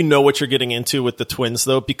feel like you know what you're getting into with the twins,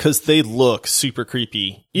 though, because they look super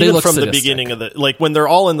creepy. Even from sadistic. The beginning of like when they're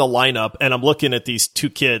all in the lineup and I'm looking at these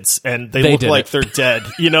two kids and they look like they're dead,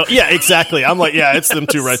 Yeah, exactly. I'm like, yeah, it's them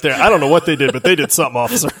two right there. I don't know what they did, but they did something,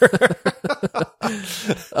 officer.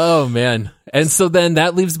 Oh, man. And so then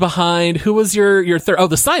that leaves behind, who was your third? Oh,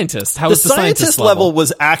 the scientist. How was the scientist level?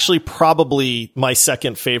 Was actually probably my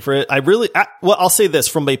second favorite. I'll say this,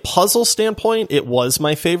 from a puzzle standpoint, it was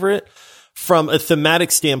my favorite. From a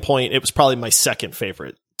thematic standpoint, it was probably my second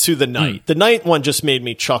favorite to the night. The night one just made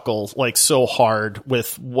me chuckle like so hard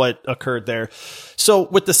with what occurred there. So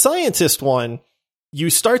with the scientist one, you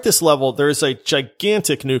start this level, there's a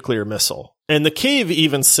gigantic nuclear missile. And the cave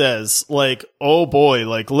even says, like, oh boy,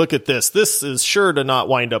 like, look at this. This is sure to not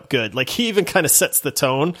wind up good. Like, he even kind of sets the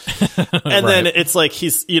tone. And then it's like,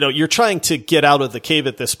 you're trying to get out of the cave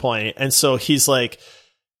at this point. And so he's like,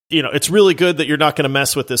 it's really good that you're not going to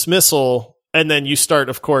mess with this missile. And then you start,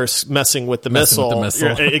 of course, messing with the missile.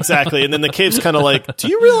 Exactly. And then the cave's kind of like, do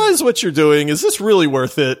you realize what you're doing? Is this really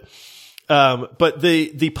worth it? But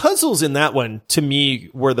the puzzles in that one, to me,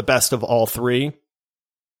 were the best of all three.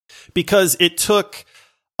 Because it took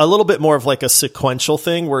a little bit more of like a sequential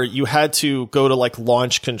thing where you had to go to like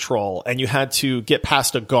launch control and you had to get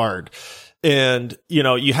past a guard and,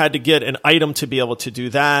 you had to get an item to be able to do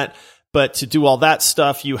that. But to do all that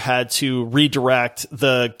stuff, you had to redirect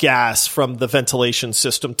the gas from the ventilation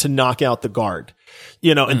system to knock out the guard,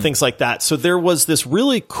 and things like that. So there was this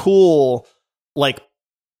really cool, like,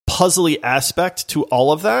 puzzly aspect to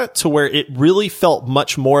all of that, to where it really felt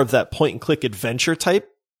much more of that point and click adventure type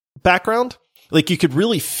background. Like, you could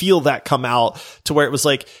really feel that come out, to where it was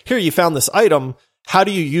like, here, you found this item. How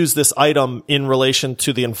do you use this item in relation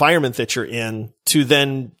to the environment that you're in to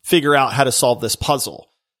then figure out how to solve this puzzle?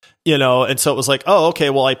 And so it was like, oh,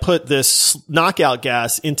 okay, well, I put this knockout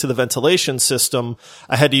gas into the ventilation system.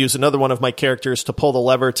 I had to use another one of my characters to pull the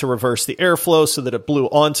lever to reverse the airflow so that it blew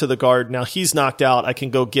onto the guard. Now he's knocked out. I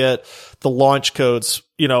can go get the launch codes,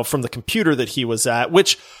 from the computer that he was at,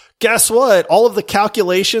 which, guess what? All of the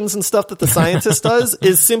calculations and stuff that the scientist does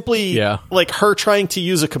is simply like her trying to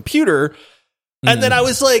use a computer. And then I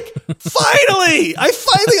was like, I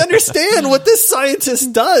finally understand what this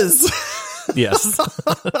scientist does. Yes.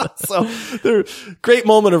 So there, great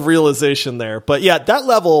moment of realization there. But yeah, that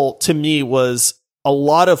level to me was a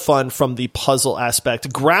lot of fun from the puzzle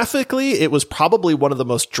aspect. Graphically, it was probably one of the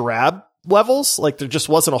most drab levels. Like there just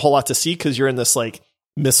wasn't a whole lot to see because you're in this like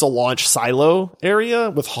missile launch silo area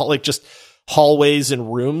with like just hallways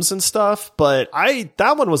and rooms and stuff. But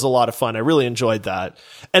that one was a lot of fun. I really enjoyed that.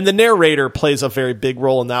 And the narrator plays a very big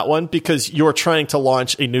role in that one because you're trying to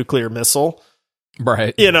launch a nuclear missile.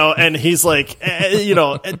 Right. And he's like,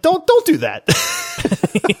 don't do that.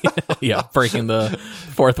 Yeah. Breaking the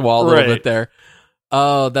fourth wall a little bit there.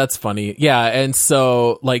 Oh, that's funny. Yeah. And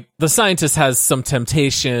so like the scientist has some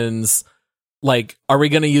temptations. Like, are we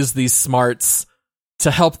going to use these smarts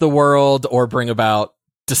to help the world or bring about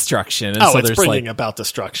destruction? And so it's bringing about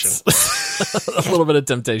destruction. A little bit of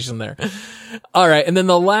temptation there. All right. And then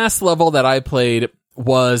the last level that I played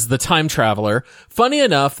was the Time Traveler. Funny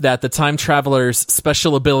enough that the Time Traveler's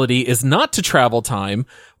special ability is not to travel time,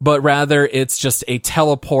 but rather it's just a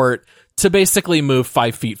teleport to basically move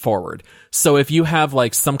 5 feet forward. So if you have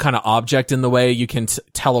like some kind of object in the way, you can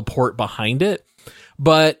teleport behind it.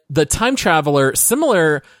 But the Time Traveler,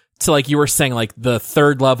 similar to like you were saying, like the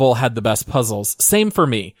third level had the best puzzles. Same for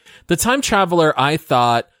me. The Time Traveler, I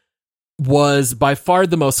thought, was by far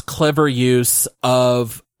the most clever use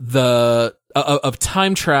of of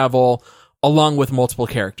time travel along with multiple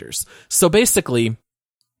characters. So basically,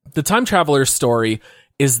 the Time Traveler's story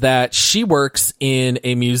is that she works in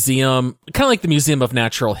a museum, kind of like the Museum of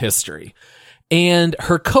Natural History, and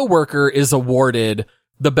her coworker is awarded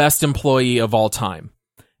the best employee of all time.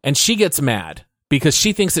 And she gets mad because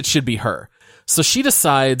she thinks it should be her. So she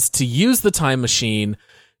decides to use the time machine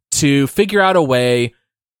to figure out a way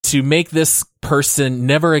to make this person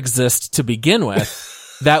never exist to begin with.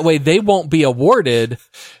 That way they won't be awarded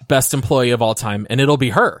best employee of all time, and it'll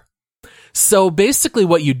be her. So basically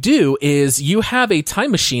what you do is you have a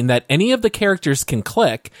time machine that any of the characters can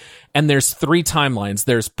click, and there's 3 timelines.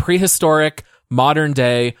 There's prehistoric, modern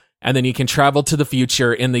day, and then you can travel to the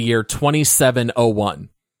future in the year 2701.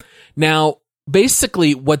 Now,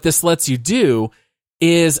 basically what this lets you do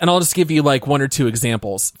is, and I'll just give you like 1 or 2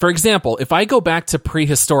 examples. For example, if I go back to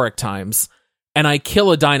prehistoric times and I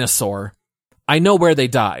kill a dinosaur, I know where they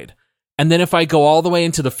died. And then if I go all the way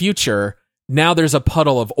into the future, now there's a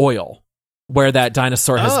puddle of oil where that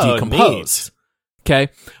dinosaur has decomposed. Neat.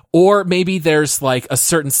 Okay. Or maybe there's like a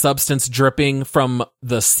certain substance dripping from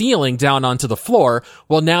the ceiling down onto the floor.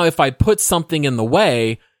 Well, now if I put something in the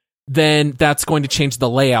way, then that's going to change the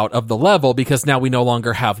layout of the level because now we no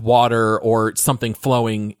longer have water or something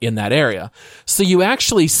flowing in that area. So you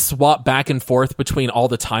actually swap back and forth between all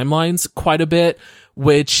the timelines quite a bit,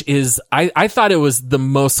 which is, I thought it was the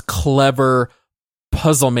most clever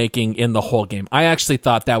puzzle making in the whole game. I actually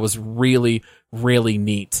thought that was really, really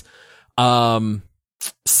neat.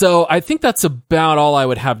 So I think that's about all I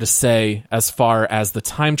would have to say as far as the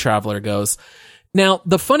Time Traveler goes. Now,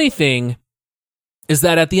 the funny thing is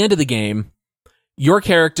that at the end of the game, your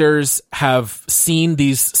characters have seen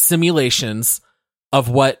these simulations of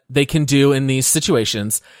what they can do in these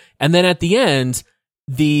situations. And then at the end,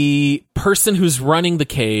 the person who's running the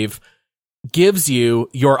cave gives you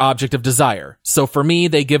your object of desire. So for me,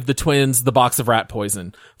 they give the twins the box of rat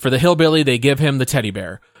poison. For the hillbilly, they give him the teddy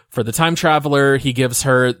bear. For the Time Traveler, he gives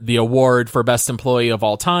her the award for best employee of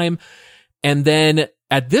all time. And then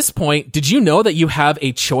at this point, did you know that you have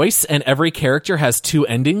a choice and every character has 2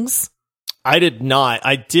 endings? I did not.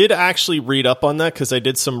 I did actually read up on that because I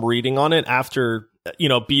did some reading on it after,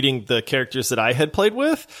 beating the characters that I had played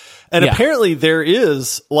with. And apparently there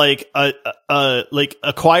is like like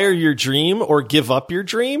acquire your dream or give up your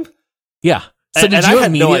dream. Yeah. So Did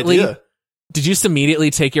you just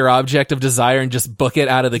immediately take your object of desire and just book it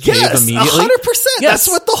out of the cave immediately? 100%. Yes. That's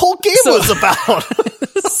what the whole game was about.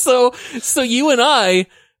 So you and I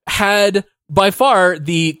had by far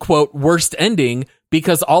the quote worst ending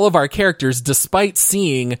because all of our characters, despite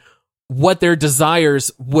seeing what their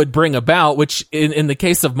desires would bring about, which in the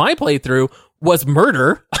case of my playthrough was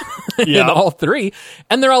murder in all 3.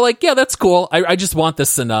 And they're all like, yeah, that's cool. I just want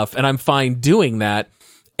this enough and I'm fine doing that.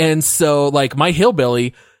 And so like my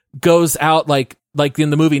hillbilly goes out like in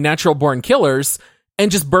the movie Natural Born Killers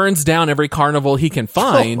and just burns down every carnival he can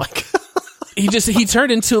find. Oh my God. He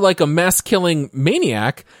turned into like a mass killing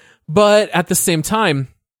maniac, but at the same time,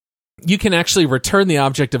 you can actually return the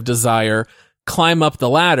object of desire, climb up the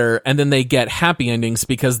ladder, and then they get happy endings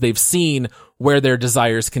because they've seen where their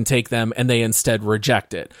desires can take them and they instead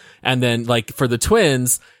reject it. And then like for the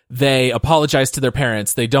twins, they apologize to their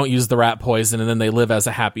parents, they don't use the rat poison, and then they live as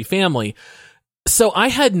a happy family. So I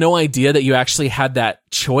had no idea that you actually had that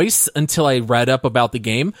choice until I read up about the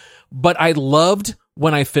game. But I loved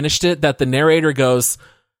when I finished it that the narrator goes,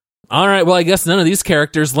 all right, well, I guess none of these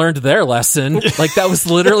characters learned their lesson. Like, that was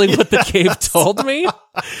literally what the cave told me.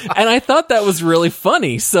 And I thought that was really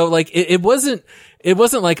funny. So, like, it wasn't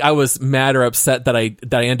like I was mad or upset that I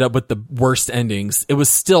ended up with the worst endings. It was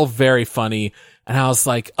still very funny. And I was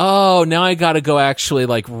like, oh, now I got to go actually,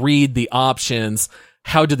 like, read the options.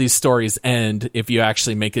 How do these stories end if you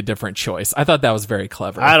actually make a different choice? I thought that was very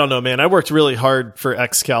clever. I don't know, man. I worked really hard for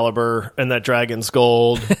Excalibur and that Dragon's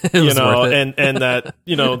Gold, and that,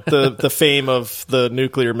 the fame of the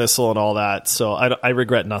nuclear missile and all that. So I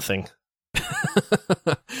regret nothing.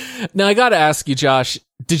 Now, I got to ask you, Josh,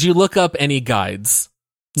 did you look up any guides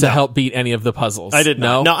to help beat any of the puzzles? I did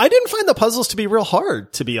not. No, I didn't find the puzzles to be real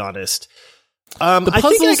hard, to be honest. The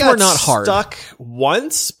puzzles were not hard. Stuck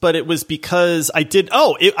once, but it was because I didn't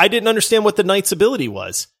understand what the knight's ability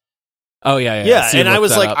was. Oh yeah. Yeah, so and I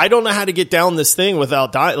was like, up. I don't know how to get down this thing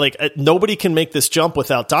without dying. Like, nobody can make this jump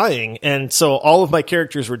without dying, and so all of my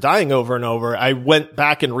characters were dying over and over. I went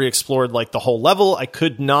back and re-explored like the whole level. I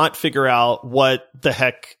could not figure out what the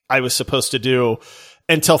heck I was supposed to do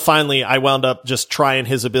until finally I wound up just trying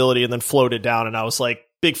his ability and then floated down, and I was like,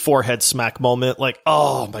 big forehead smack moment, like,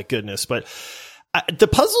 oh my goodness. But the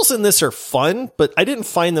puzzles in this are fun, but I didn't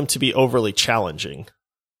find them to be overly challenging.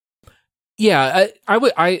 Yeah, I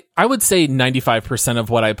would say 95% of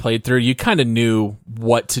what I played through, you kind of knew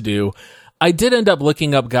what to do. I did end up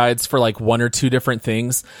looking up guides for like one or two different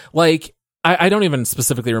things. Like, I don't even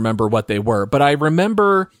specifically remember what they were, but I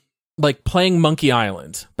remember like playing Monkey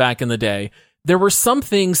Island back in the day. There were some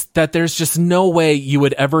things that there's just no way you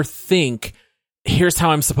would ever think, here's how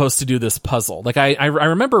I'm supposed to do this puzzle. Like, I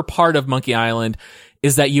remember part of Monkey Island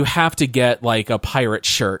is that you have to get like a pirate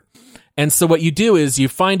shirt. And so what you do is you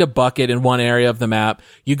find a bucket in one area of the map,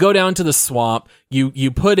 you go down to the swamp,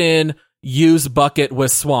 you put in use bucket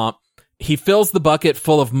with swamp, he fills the bucket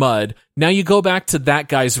full of mud. Now you go back to that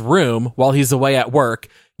guy's room while he's away at work,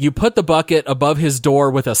 you put the bucket above his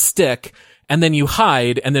door with a stick, and then you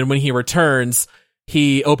hide, and then when he returns,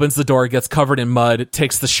 he opens the door, gets covered in mud,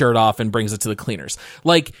 takes the shirt off, and brings it to the cleaners.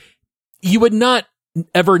 Like, you would not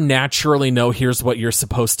ever naturally know here's what you're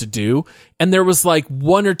supposed to do. And there was like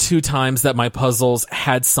one or two times that my puzzles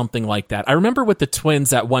had something like that. I remember with the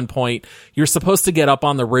twins at one point, you're supposed to get up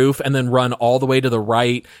on the roof and then run all the way to the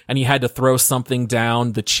right, and you had to throw something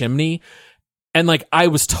down the chimney. And like, I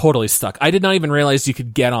was totally stuck. I did not even realize you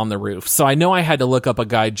could get on the roof. So I know I had to look up a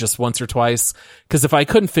guide just once or twice, because if I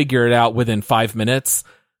couldn't figure it out within 5 minutes,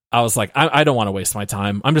 I was like, I don't want to waste my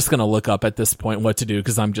time. I'm just going to look up at this point what to do,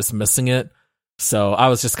 because I'm just missing it. So I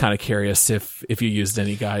was just kind of curious if you used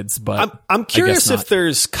any guides, but I'm curious if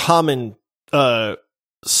there's common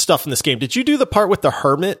stuff in this game. Did you do the part with the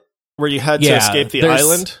hermit where you had to escape the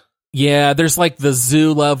island? Yeah, there's like the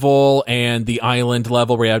zoo level and the island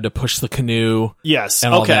level where you have to push the canoe. Yes.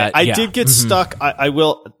 And all that. I did get stuck.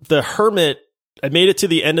 The hermit, I made it to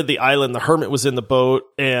the end of the island. The hermit was in the boat,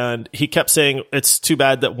 and he kept saying, it's too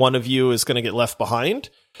bad that one of you is going to get left behind.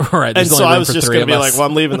 Right. And so I was just going to be like, well,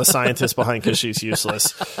 I'm leaving the scientist behind because she's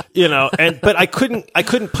useless, but I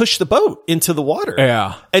couldn't push the boat into the water.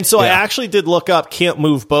 Yeah. And so I actually did look up can't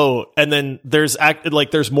move boat. And then there's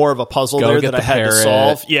more of a puzzle there that I had to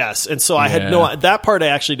solve. Yes. And so I had that part I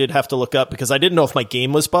actually did have to look up, because I didn't know if my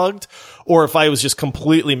game was bugged or if I was just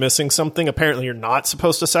completely missing something. Apparently you're not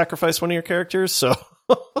supposed to sacrifice one of your characters. So.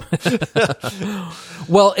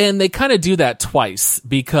 Well, and they kind of do that twice,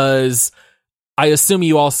 because I assume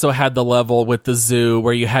you also had the level with the zoo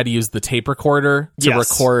where you had to use the tape recorder to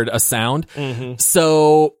record a sound. Mm-hmm.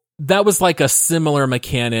 So that was like a similar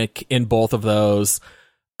mechanic in both of those.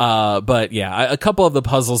 But yeah, a couple of the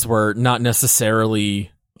puzzles were not necessarily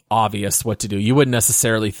obvious what to do. You wouldn't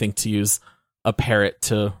necessarily think to use a parrot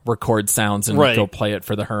to record sounds and go play it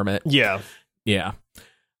for the hermit. Yeah. Yeah.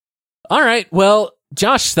 All right. Well,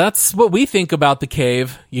 Josh, that's what we think about the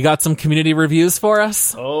cave. You got some community reviews for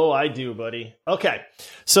us? Oh, I do, buddy. Okay.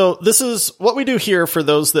 So this is what we do here for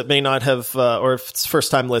those that may not have, or if it's first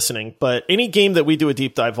time listening, but any game that we do a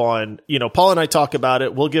deep dive on, Paul and I talk about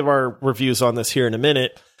it. We'll give our reviews on this here in a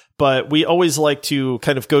minute. But we always like to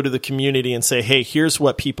kind of go to the community and say, hey, here's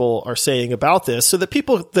what people are saying about this, so that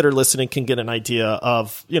people that are listening can get an idea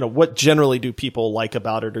of, what generally do people like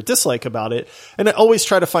about it or dislike about it. And I always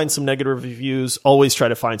try to find some negative reviews, always try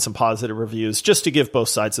to find some positive reviews, just to give both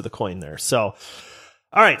sides of the coin there. So,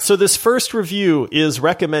 all right. So this first review is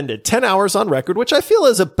recommended 10 hours on record, which I feel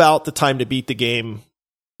is about the time to beat the game,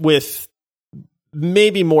 with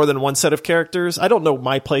maybe more than one set of characters. I don't know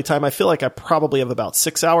my playtime. I feel like I probably have about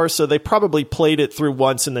 6 hours, so they probably played it through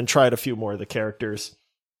once and then tried a few more of the characters.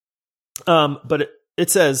 But It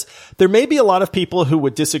says, there may be a lot of people who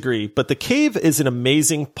would disagree, but The Cave is an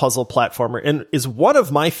amazing puzzle platformer and is one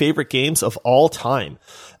of my favorite games of all time.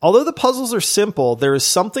 Although the puzzles are simple, there is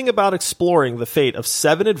something about exploring the fate of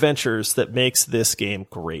 7 adventures that makes this game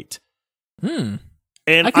great.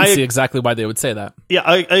 And I can see exactly why they would say that. Yeah,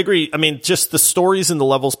 I agree. I mean, just the stories and the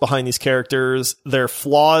levels behind these characters, their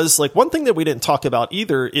flaws. Like, one thing that we didn't talk about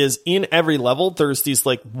either is in every level, there's these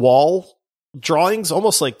like wall drawings,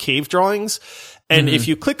 almost like cave drawings. And if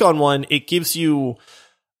you click on one, it gives you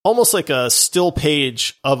almost like a still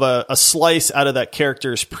page of a slice out of that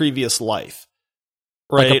character's previous life.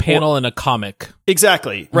 Right. Like a panel in a comic.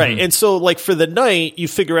 Exactly. Right. And so like for the knight, you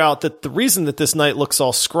figure out that the reason that this knight looks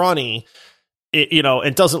all scrawny,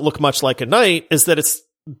 and doesn't look much like a knight is that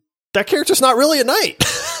that character's not really a knight.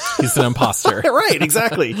 He's an imposter. Right,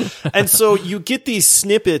 exactly. And so you get these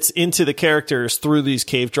snippets into the characters through these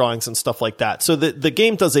cave drawings and stuff like that. So the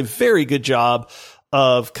game does a very good job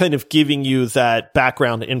of kind of giving you that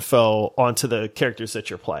background info onto the characters that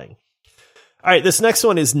you're playing. All right, this next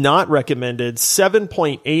one is not recommended.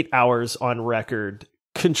 7.8 hours on record.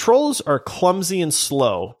 Controls are clumsy and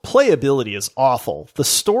slow. Playability is awful. The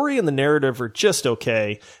story and the narrative are just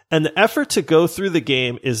okay. And the effort to go through the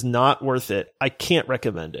game is not worth it. I can't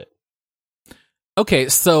recommend it. Okay,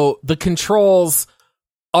 so the controls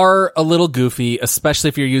are a little goofy, especially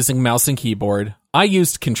if you're using mouse and keyboard. I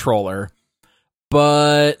used controller.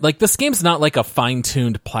 But like this game's not like a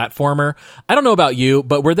fine-tuned platformer. I don't know about you,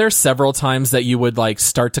 but were there several times that you would like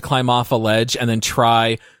start to climb off a ledge and then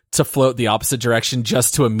try to float the opposite direction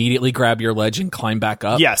just to immediately grab your ledge and climb back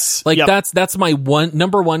up? Yes. Like that's my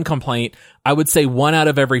number one complaint. I would say 1 out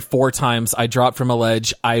of every 4 times I dropped from a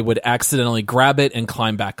ledge, I would accidentally grab it and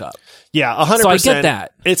climb back up. Yeah, 100%. So I get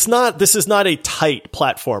that. This is not a tight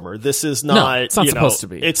platformer. This is not, no, it's not supposed to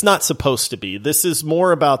be. It's not supposed to be. This is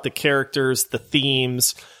more about the characters, the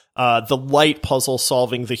themes, the light puzzle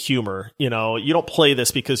solving, the humor. You don't play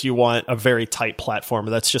this because you want a very tight platformer.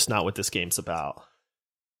 That's just not what this game's about.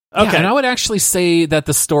 Okay. Yeah, and I would actually say that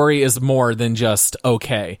the story is more than just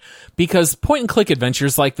okay, because point and click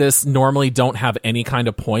adventures like this normally don't have any kind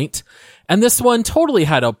of point. And this one totally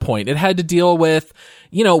had a point. It had to deal with,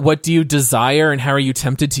 what do you desire and how are you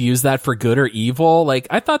tempted to use that for good or evil? Like,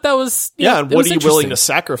 I thought that was, and what are you willing to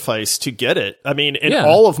sacrifice to get it? I mean, in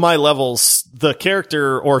all of my levels, the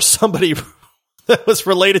character or somebody that was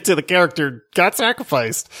related to the character got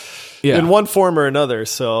sacrificed in one form or another.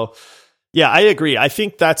 So yeah, I agree. I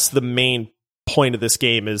think that's the main point of this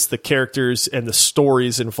game is the characters and the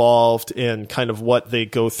stories involved and kind of what they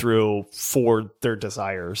go through for their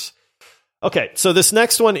desires. Okay, so this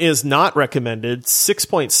next one is not recommended.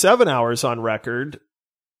 6.7 hours on record.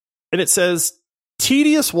 And it says,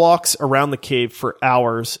 tedious walks around the cave for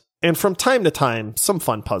hours and from time to time, some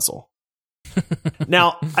fun puzzle.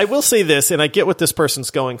 Now, I will say this, and I get what this person's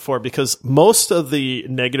going for because most of the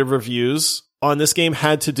negative reviews on this game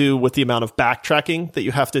had to do with the amount of backtracking that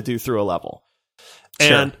you have to do through a level.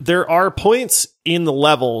 Sure. And there are points in the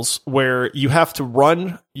levels where you have to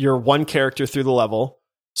run your one character through the level,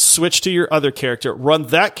 switch to your other character, run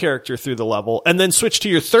that character through the level, and then switch to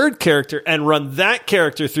your third character and run that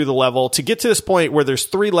character through the level to get to this point where there's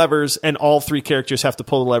 3 levers and all 3 characters have to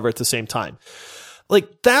pull the lever at the same time.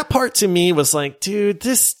 Like, that part to me was like, dude,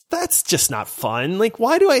 that's just not fun. Like,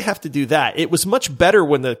 why do I have to do that? It was much better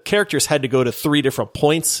when the characters had to go to 3 different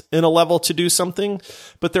points in a level to do something,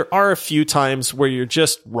 but there are a few times where you're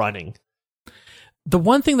just running. The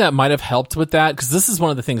one thing that might have helped with that, because this is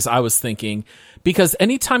one of the things I was thinking, because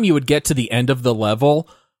anytime you would get to the end of the level,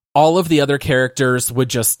 all of the other characters would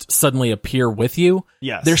just suddenly appear with you.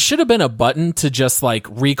 Yes. There should have been a button to just like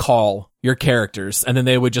recall your characters and then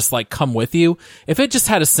they would just like come with you. If it just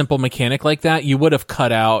had a simple mechanic like that, you would have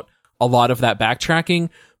cut out a lot of that backtracking.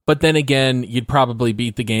 But then again, you'd probably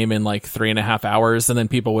beat the game in like 3.5 hours and then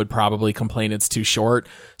people would probably complain it's too short.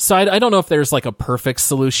 So I don't know if there's like a perfect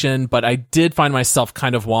solution, but I did find myself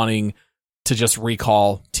kind of wanting to just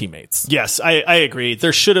recall teammates. Yes, I agree.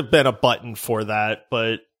 There should have been a button for that,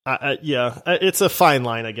 but it's a fine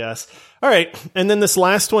line, I guess. All right. And then this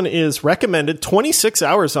last one is recommended 26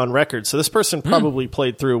 hours on record. So this person probably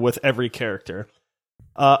played through with every character.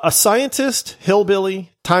 A scientist,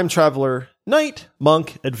 hillbilly, time traveler, knight,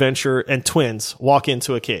 monk, adventurer, and twins walk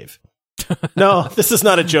into a cave. No, this is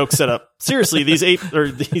not a joke set up. Seriously,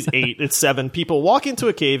 it's 7 people walk into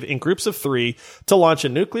a cave in groups of 3 to launch a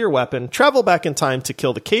nuclear weapon, travel back in time to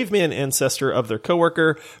kill the caveman ancestor of their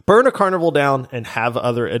coworker, burn a carnival down, and have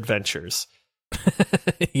other adventures.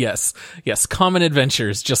 Yes, common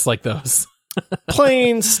adventures just like those.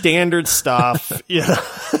 Plain standard stuff. Yeah.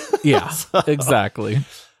 Yeah, exactly.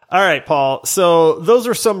 All right, Paul. So those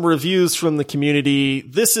are some reviews from the community.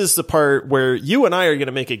 This is the part where you and I are going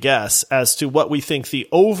to make a guess as to what we think the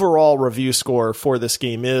overall review score for this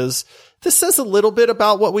game is. This says a little bit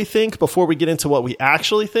about what we think before we get into what we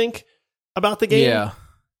actually think about the game. Yeah.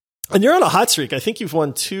 And you're on a hot streak. I think you've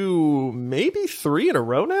won 2, maybe 3 in a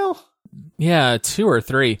row now. Yeah, 2 or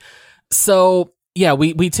 3. So yeah,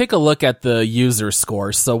 we take a look at the user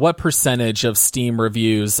score. So what percentage of Steam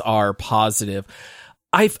reviews are positive?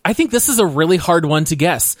 I think this is a really hard one to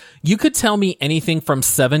guess. You could tell me anything from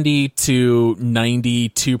 70 to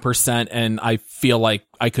 92%, and I feel like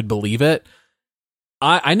I could believe it.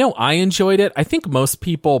 I know I enjoyed it. I think most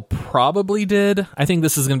people probably did. I think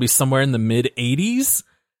this is going to be somewhere in the mid 80s.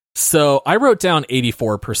 So I wrote down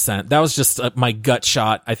 84%. That was just my gut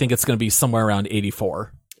shot. I think it's going to be somewhere around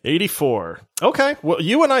 84. 84. Okay. Well,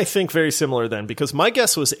 you and I think very similar then, because my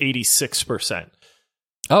guess was 86%.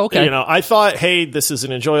 Oh, okay. You know, I thought, hey, this is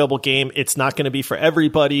an enjoyable game. It's not going to be for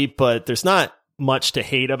everybody, but there's not much to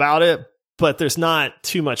hate about it. But there's not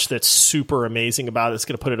too much that's super amazing about it. It's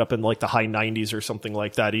going to put it up in like the high 90s or something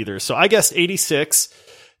like that either. So I guess 86.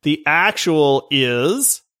 The actual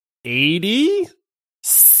is 87.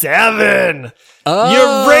 Oh.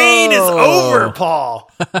 Your reign is over, Paul.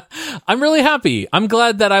 I'm really happy. I'm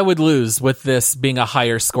glad that I would lose with this being a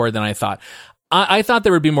higher score than I thought. I thought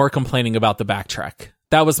there would be more complaining about the backtrack.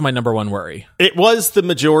 That was my number one worry. It was the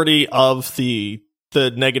majority of the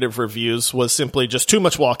negative reviews was simply just too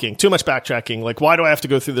much walking, too much backtracking. Like, why do I have to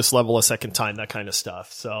go through this level a second time? That kind of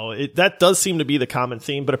stuff. So that does seem to be the common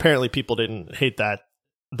theme, but apparently people didn't hate that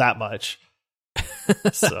much.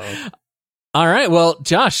 So. All right. Well,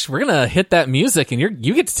 Josh, we're going to hit that music and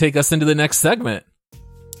you get to take us into the next segment.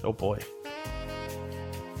 Oh boy.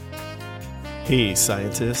 Hey,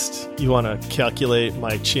 scientist, you want to calculate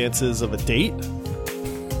my chances of a date?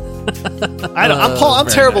 I'm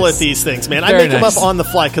terrible at these things, man. I make them up on the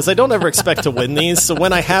fly because I don't ever expect to win these. So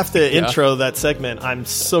when I have to intro that segment, I'm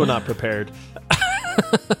so not prepared.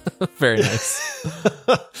 Very nice.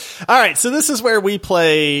 All right, so this is where we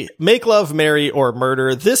play Make Love, Marry, or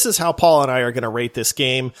Murder. This is how Paul and I are going to rate this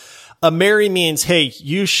game. A marry means, hey,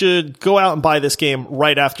 you should go out and buy this game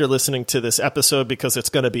right after listening to this episode because it's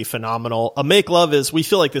going to be phenomenal. A make love is, we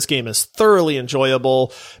feel like this game is thoroughly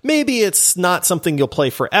enjoyable. Maybe it's not something you'll play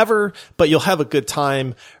forever, but you'll have a good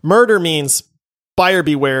time. Murder means buyer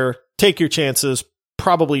beware, take your chances,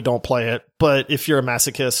 probably don't play it. But if you're a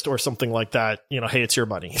masochist or something like that, you know, hey, it's your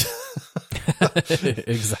money.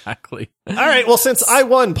 Exactly. All right. Well, since I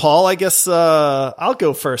won, Paul, I guess I'll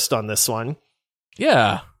go first on this one.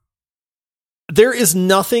 Yeah. There is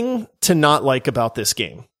nothing to not like about this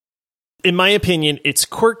game. In my opinion, it's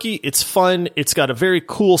quirky, it's fun, it's got a very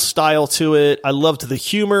cool style to it. I loved the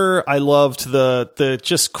humor, I loved the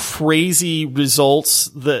just crazy results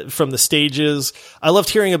from the stages. I loved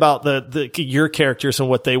hearing about your characters and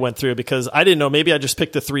what they went through because I didn't know, maybe I just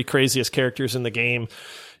picked the 3 craziest characters in the game,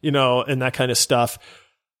 you know, and that kind of stuff.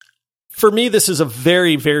 For me, this is a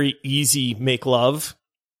very, very easy make love.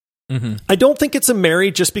 Mm-hmm. I don't think it's a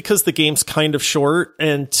marry just because the game's kind of short,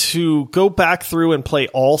 and to go back through and play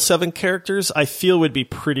all 7 characters, I feel would be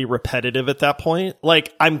pretty repetitive at that point.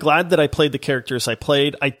 Like, I'm glad that I played the characters I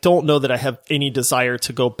played. I don't know that I have any desire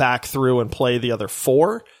to go back through and play the other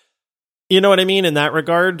 4. You know what I mean in that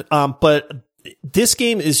regard? But this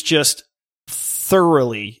game is just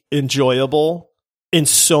thoroughly enjoyable in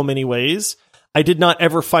so many ways. I did not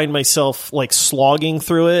ever find myself like slogging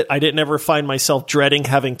through it. I didn't ever find myself dreading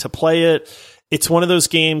having to play it. It's one of those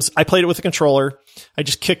games. I played it with a controller. I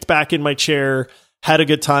just kicked back in my chair, had a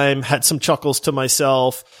good time, had some chuckles to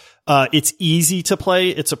myself. It's easy to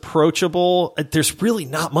play. It's approachable. There's really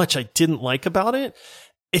not much I didn't like about it.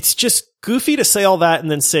 It's just goofy to say all that and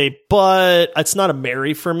then say, but it's not a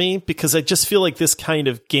marry for me because I just feel like this kind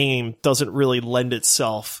of game doesn't really lend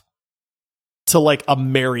itself to like a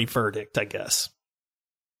marry verdict, I guess.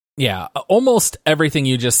 Yeah, almost everything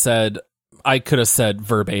you just said, I could have said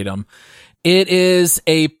verbatim. It is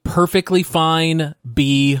a perfectly fine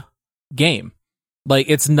B game. Like,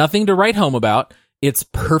 it's nothing to write home about. It's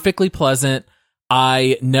perfectly pleasant.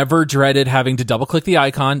 I never dreaded having to double click the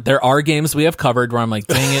icon. There are games we have covered where I'm like,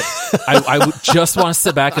 dang it, I would just want to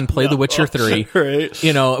sit back and play The Witcher 3, right?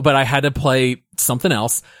 You know, but I had to play something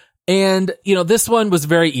else. And, you know, this one was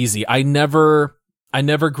very easy. I never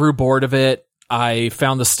grew bored of it. I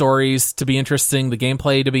found the stories to be interesting, the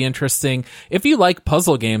gameplay to be interesting. If you like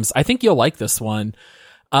puzzle games, I think you'll like this one.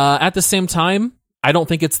 At the same time, I don't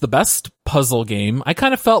think it's the best puzzle game. I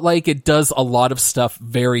kind of felt like it does a lot of stuff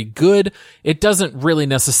very good. It doesn't really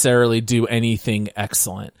necessarily do anything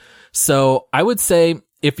excellent. So I would say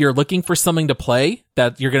if you're looking for something to play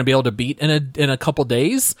that you're going to be able to beat in a couple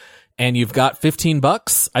days and you've got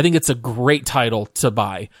 $15, I think it's a great title to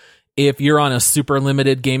buy. If you're on a super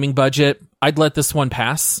limited gaming budget, I'd let this one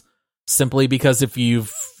pass, simply because if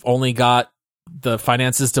you've only got the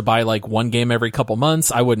finances to buy like one game every couple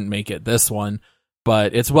months, I wouldn't make it this one.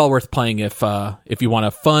 But it's well worth playing if you want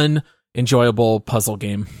a fun, enjoyable puzzle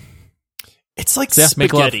game. It's like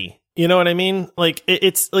spaghetti. You know what I mean? Like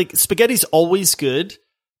it's like spaghetti's always good,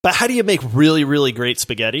 but how do you make really, really great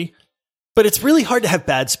spaghetti? But it's really hard to have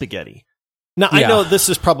bad spaghetti. Now, I know this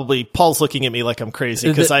is probably, Paul's looking at me like I'm crazy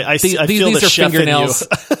because I feel the chef fingernails, in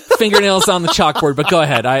you. fingernails on the chalkboard, but go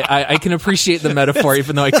ahead. I can appreciate the metaphor,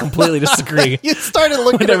 even though I completely disagree. You started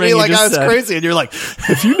looking at me like I was crazy, and you're like,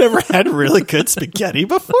 have you never had really good spaghetti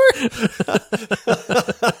before?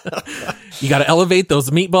 You got to elevate those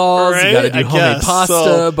meatballs. Right? You got to do homemade pasta,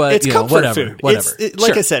 so but it's comfort food. Whatever.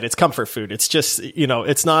 Like I said, it's comfort food. It's just,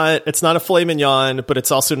 it's not a filet mignon, but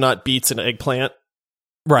it's also not beets and eggplant.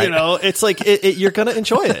 Right. It's like you're going to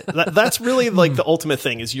enjoy it. That's really like the ultimate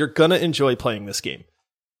thing is you're going to enjoy playing this game.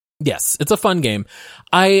 Yes, it's a fun game.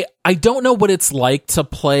 I don't know what it's like to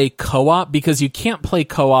play co-op because you can't play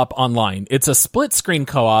co-op online. It's a split screen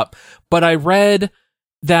co-op, but I read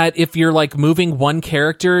that if you're like moving one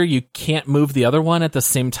character, you can't move the other one at the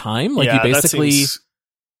same time. Like you basically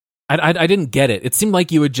I didn't get it. It seemed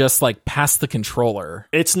like you would just like pass the controller.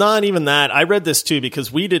 It's not even that. I read this too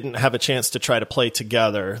because we didn't have a chance to try to play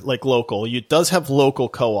together, like local. It does have local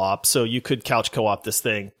co-op, so you could couch co-op this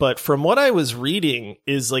thing. But from what I was reading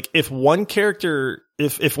is like if one character,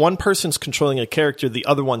 if one person's controlling a character, the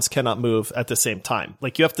other ones cannot move at the same time.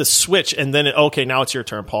 Like you have to switch and then, okay, now it's your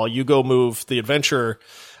turn, Paul. You go move the adventurer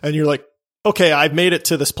and you're like, okay, I've made it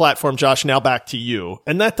to this platform, Josh, now back to you.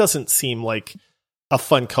 And that doesn't seem like a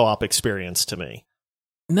fun co-op experience to me.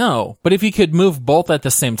 No, but if you could move both at the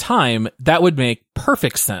same time, that would make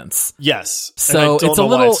perfect sense. Yes. So it's a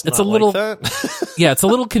little, like yeah, it's a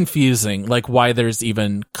little confusing, like why there's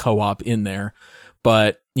even co-op in there.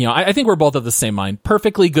 But, I think we're both of the same mind.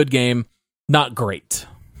 Perfectly good game, not great.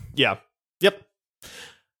 Yeah. Yep.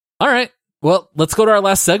 All right. Well, let's go to our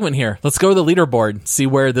last segment here. Let's go to the leaderboard, see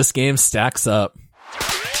where this game stacks up.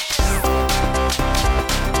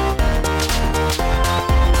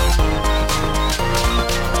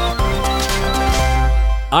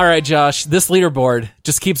 All right, Josh, this leaderboard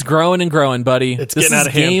just keeps growing and growing, buddy. It's getting out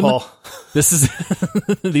of hand, Paul. This is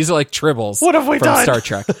these are like tribbles. What have we done? Star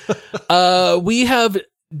Trek. We have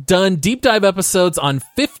done deep dive episodes on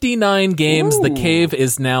 59 games. Ooh. The Cave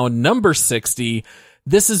is now number 60.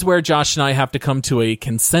 This is where Josh and I have to come to a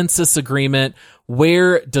consensus agreement.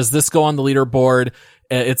 Where does this go on the leaderboard?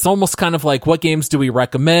 It's almost kind of like what games do we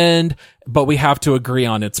recommend, but we have to agree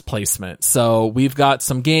on its placement. So we've got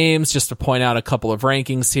some games, just to point out a couple of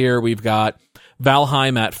rankings here. We've got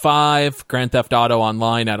Valheim at 5, Grand Theft Auto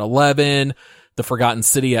Online at 11, The Forgotten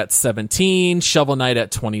City at 17, Shovel Knight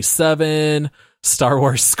at 27, Star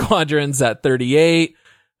Wars Squadrons at 38,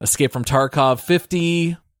 Escape from Tarkov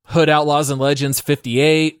 50, Hood Outlaws and Legends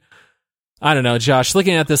 58. I don't know, Josh,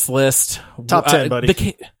 looking at this list. Top 10,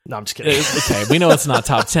 buddy. No, I'm just kidding. Okay, we know it's not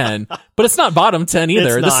top 10, but it's not bottom 10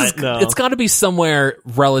 either. It's got to be somewhere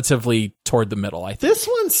relatively toward the middle, I think. This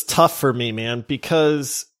one's tough for me, man,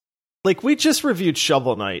 because like we just reviewed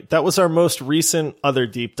Shovel Knight. That was our most recent other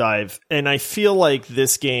deep dive, and I feel like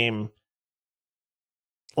this game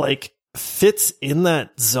like fits in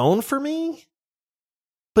that zone for me.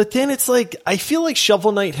 But then it's like I feel like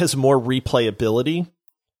Shovel Knight has more replayability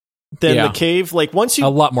than the Cave. Like once you a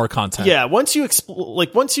lot more content. Yeah, once you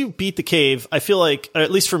once you beat the Cave, I feel like,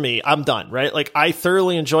 at least for me, I'm done, right? Like I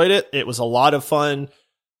thoroughly enjoyed it. It was a lot of fun.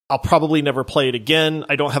 I'll probably never play it again.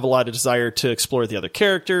 I don't have a lot of desire to explore the other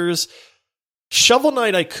characters. Shovel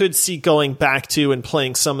Knight I could see going back to and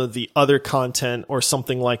playing some of the other content or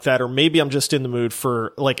something like that, or maybe I'm just in the mood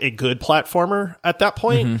for like a good platformer at that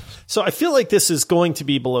point. Mm-hmm. So I feel like this is going to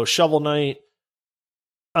be below Shovel Knight.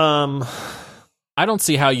 I don't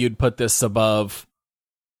see how you'd put this above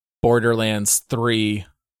Borderlands 3,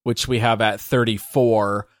 which we have at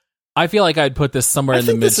 34. I feel like I'd put this somewhere in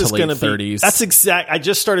the mid to late 30s. That's exact. I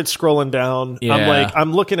just started scrolling down. Yeah.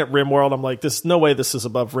 I'm looking at RimWorld. I'm like, there's no way this is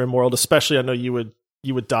above RimWorld, especially I know you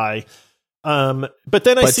would die. But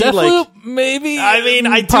then I see Deathloop, like maybe. I mean,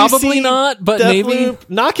 I probably not, but Deathloop, maybe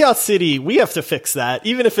Knockout City. We have to fix that,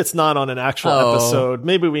 even if it's not on an actual episode.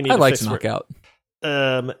 Maybe we need. I like Knockout.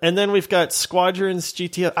 And then we've got Squadrons,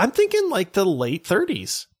 GTA. I'm thinking like the late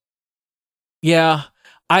 30s. Yeah,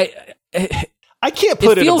 I can't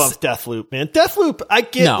put it above Deathloop, man. Deathloop, I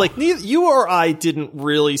get like neither you or I didn't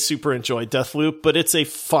really super enjoy Deathloop, but it's a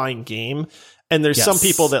fine game. And there's Yes. some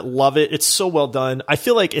people that love it. It's so well done. I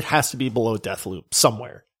feel like it has to be below Deathloop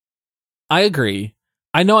somewhere. I agree.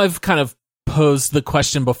 I know I've kind of posed the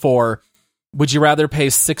question before, would you rather pay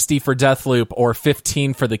 60 for Deathloop or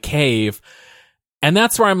 15 for The Cave? And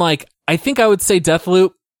that's where I'm like, I think I would say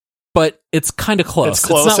Deathloop, but it's kind of close. It's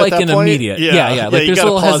close not at like that an point. immediate. Yeah. Like you there's a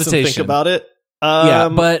gotta little pause and hesitation think about it.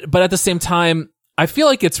 but at the same time, I feel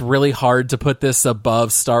like it's really hard to put this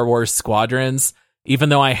above Star Wars Squadrons, even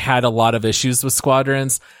though I had a lot of issues with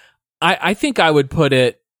Squadrons. I think I would put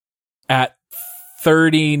it at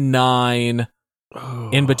 39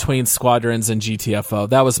 in between Squadrons and GTFO.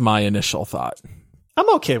 That was my initial thought. I'm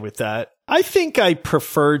okay with that. I think I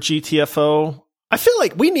prefer GTFO. I feel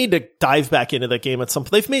like we need to dive back into that game at some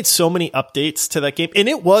point. They've made so many updates to that game, and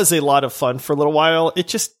it was a lot of fun for a little while.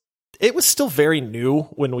 It was still very new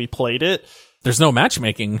when we played it. There's no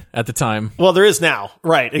matchmaking at the time. Well, there is now.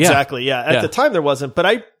 Right, exactly. Yeah. At Yeah. the time there wasn't, but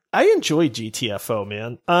I enjoy GTFO,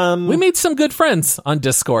 man. We made some good friends on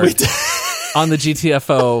Discord. On the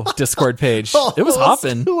GTFO Discord page. It was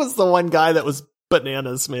hopping. Who was the one guy that was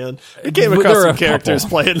bananas, man? We came There across were some a characters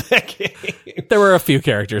couple. playing that game. There were a few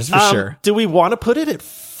characters for sure. Do we want to put it at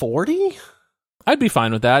 40? I'd be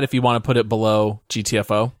fine with that if you want to put it below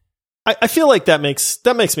GTFO. I feel like that makes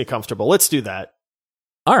me comfortable. Let's do that.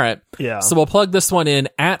 All right. Yeah. So we'll plug this one in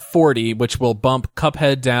at 40, which will bump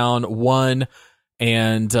Cuphead down 1,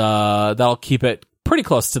 and that'll keep it pretty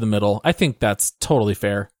close to the middle. I think that's totally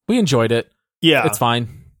fair. We enjoyed it. Yeah. It's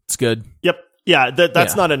fine. It's good. Yep. Yeah,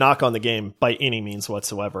 that's Yeah. not a knock on the game by any means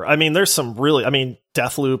whatsoever. I mean, there's some really,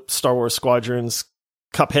 Deathloop, Star Wars Squadrons,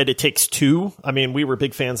 Cuphead, It Takes Two. I mean, we were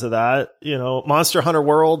big fans of that. You know, Monster Hunter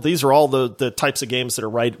World. These are all the types of games that are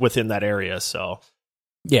right within that area. So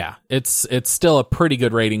Yeah, it's still a pretty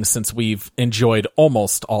good rating since we've enjoyed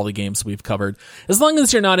almost all the games we've covered. As long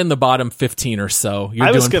as you're not in the bottom 15 or so, you're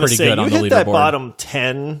I was doing going to pretty say, good you on the hit that leaderboard. bottom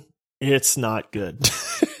 10, it's not good.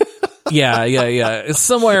 Yeah. It's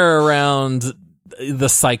somewhere around the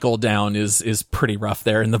cycle down is pretty rough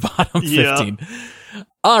there in the bottom 15. Yeah.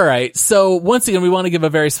 All right. So once again, we want to give a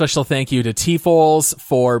very special thank you to T-Foles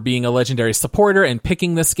for being a legendary supporter and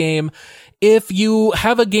picking this game. If you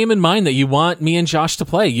have a game in mind that you want me and Josh to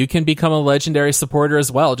play, you can become a legendary supporter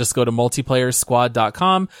as well. Just go to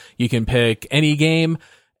multiplayersquad.com. You can pick any game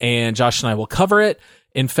and Josh and I will cover it.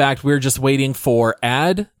 In fact, we're just waiting for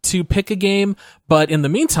Ad to pick a game. But in the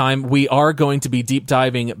meantime, we are going to be deep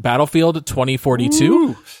diving Battlefield 2042.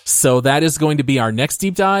 Ooh. So that is going to be our next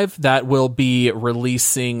deep dive. That will be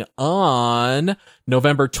releasing on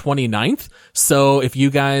November 29th. So if you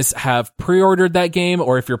guys have pre-ordered that game,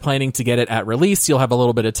 or if you're planning to get it at release, you'll have a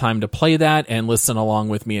little bit of time to play that and listen along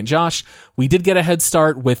with me and Josh. We did get a head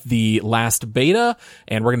start with the last beta,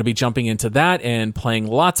 and we're going to be jumping into that and playing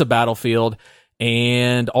lots of Battlefield.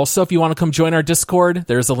 And also, if you want to come join our Discord,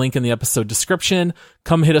 there's a link in the episode description.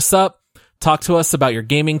 Come hit us up. Talk to us about your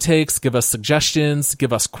gaming takes. Give us suggestions.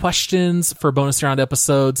 Give us questions for bonus round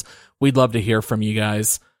episodes. We'd love to hear from you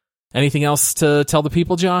guys. Anything else to tell the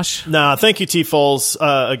people, Josh? Nah, thank you, T-Foles.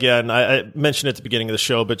 Again, I mentioned at the beginning of the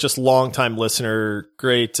show, but just longtime listener,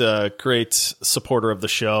 great supporter of the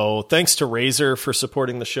show. Thanks to Razer for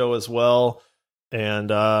supporting the show as well. And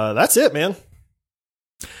that's it, man.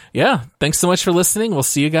 Yeah. Thanks so much for listening. We'll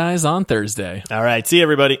see you guys on Thursday. All right. See you,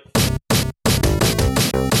 everybody.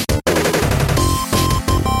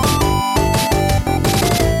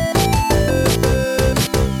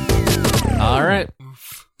 All right.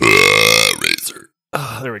 Razer.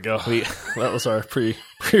 Oh, there we go. That was our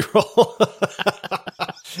pre-roll.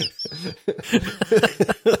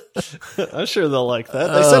 I'm sure they'll like that.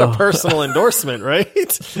 They said a personal endorsement,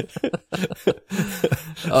 right?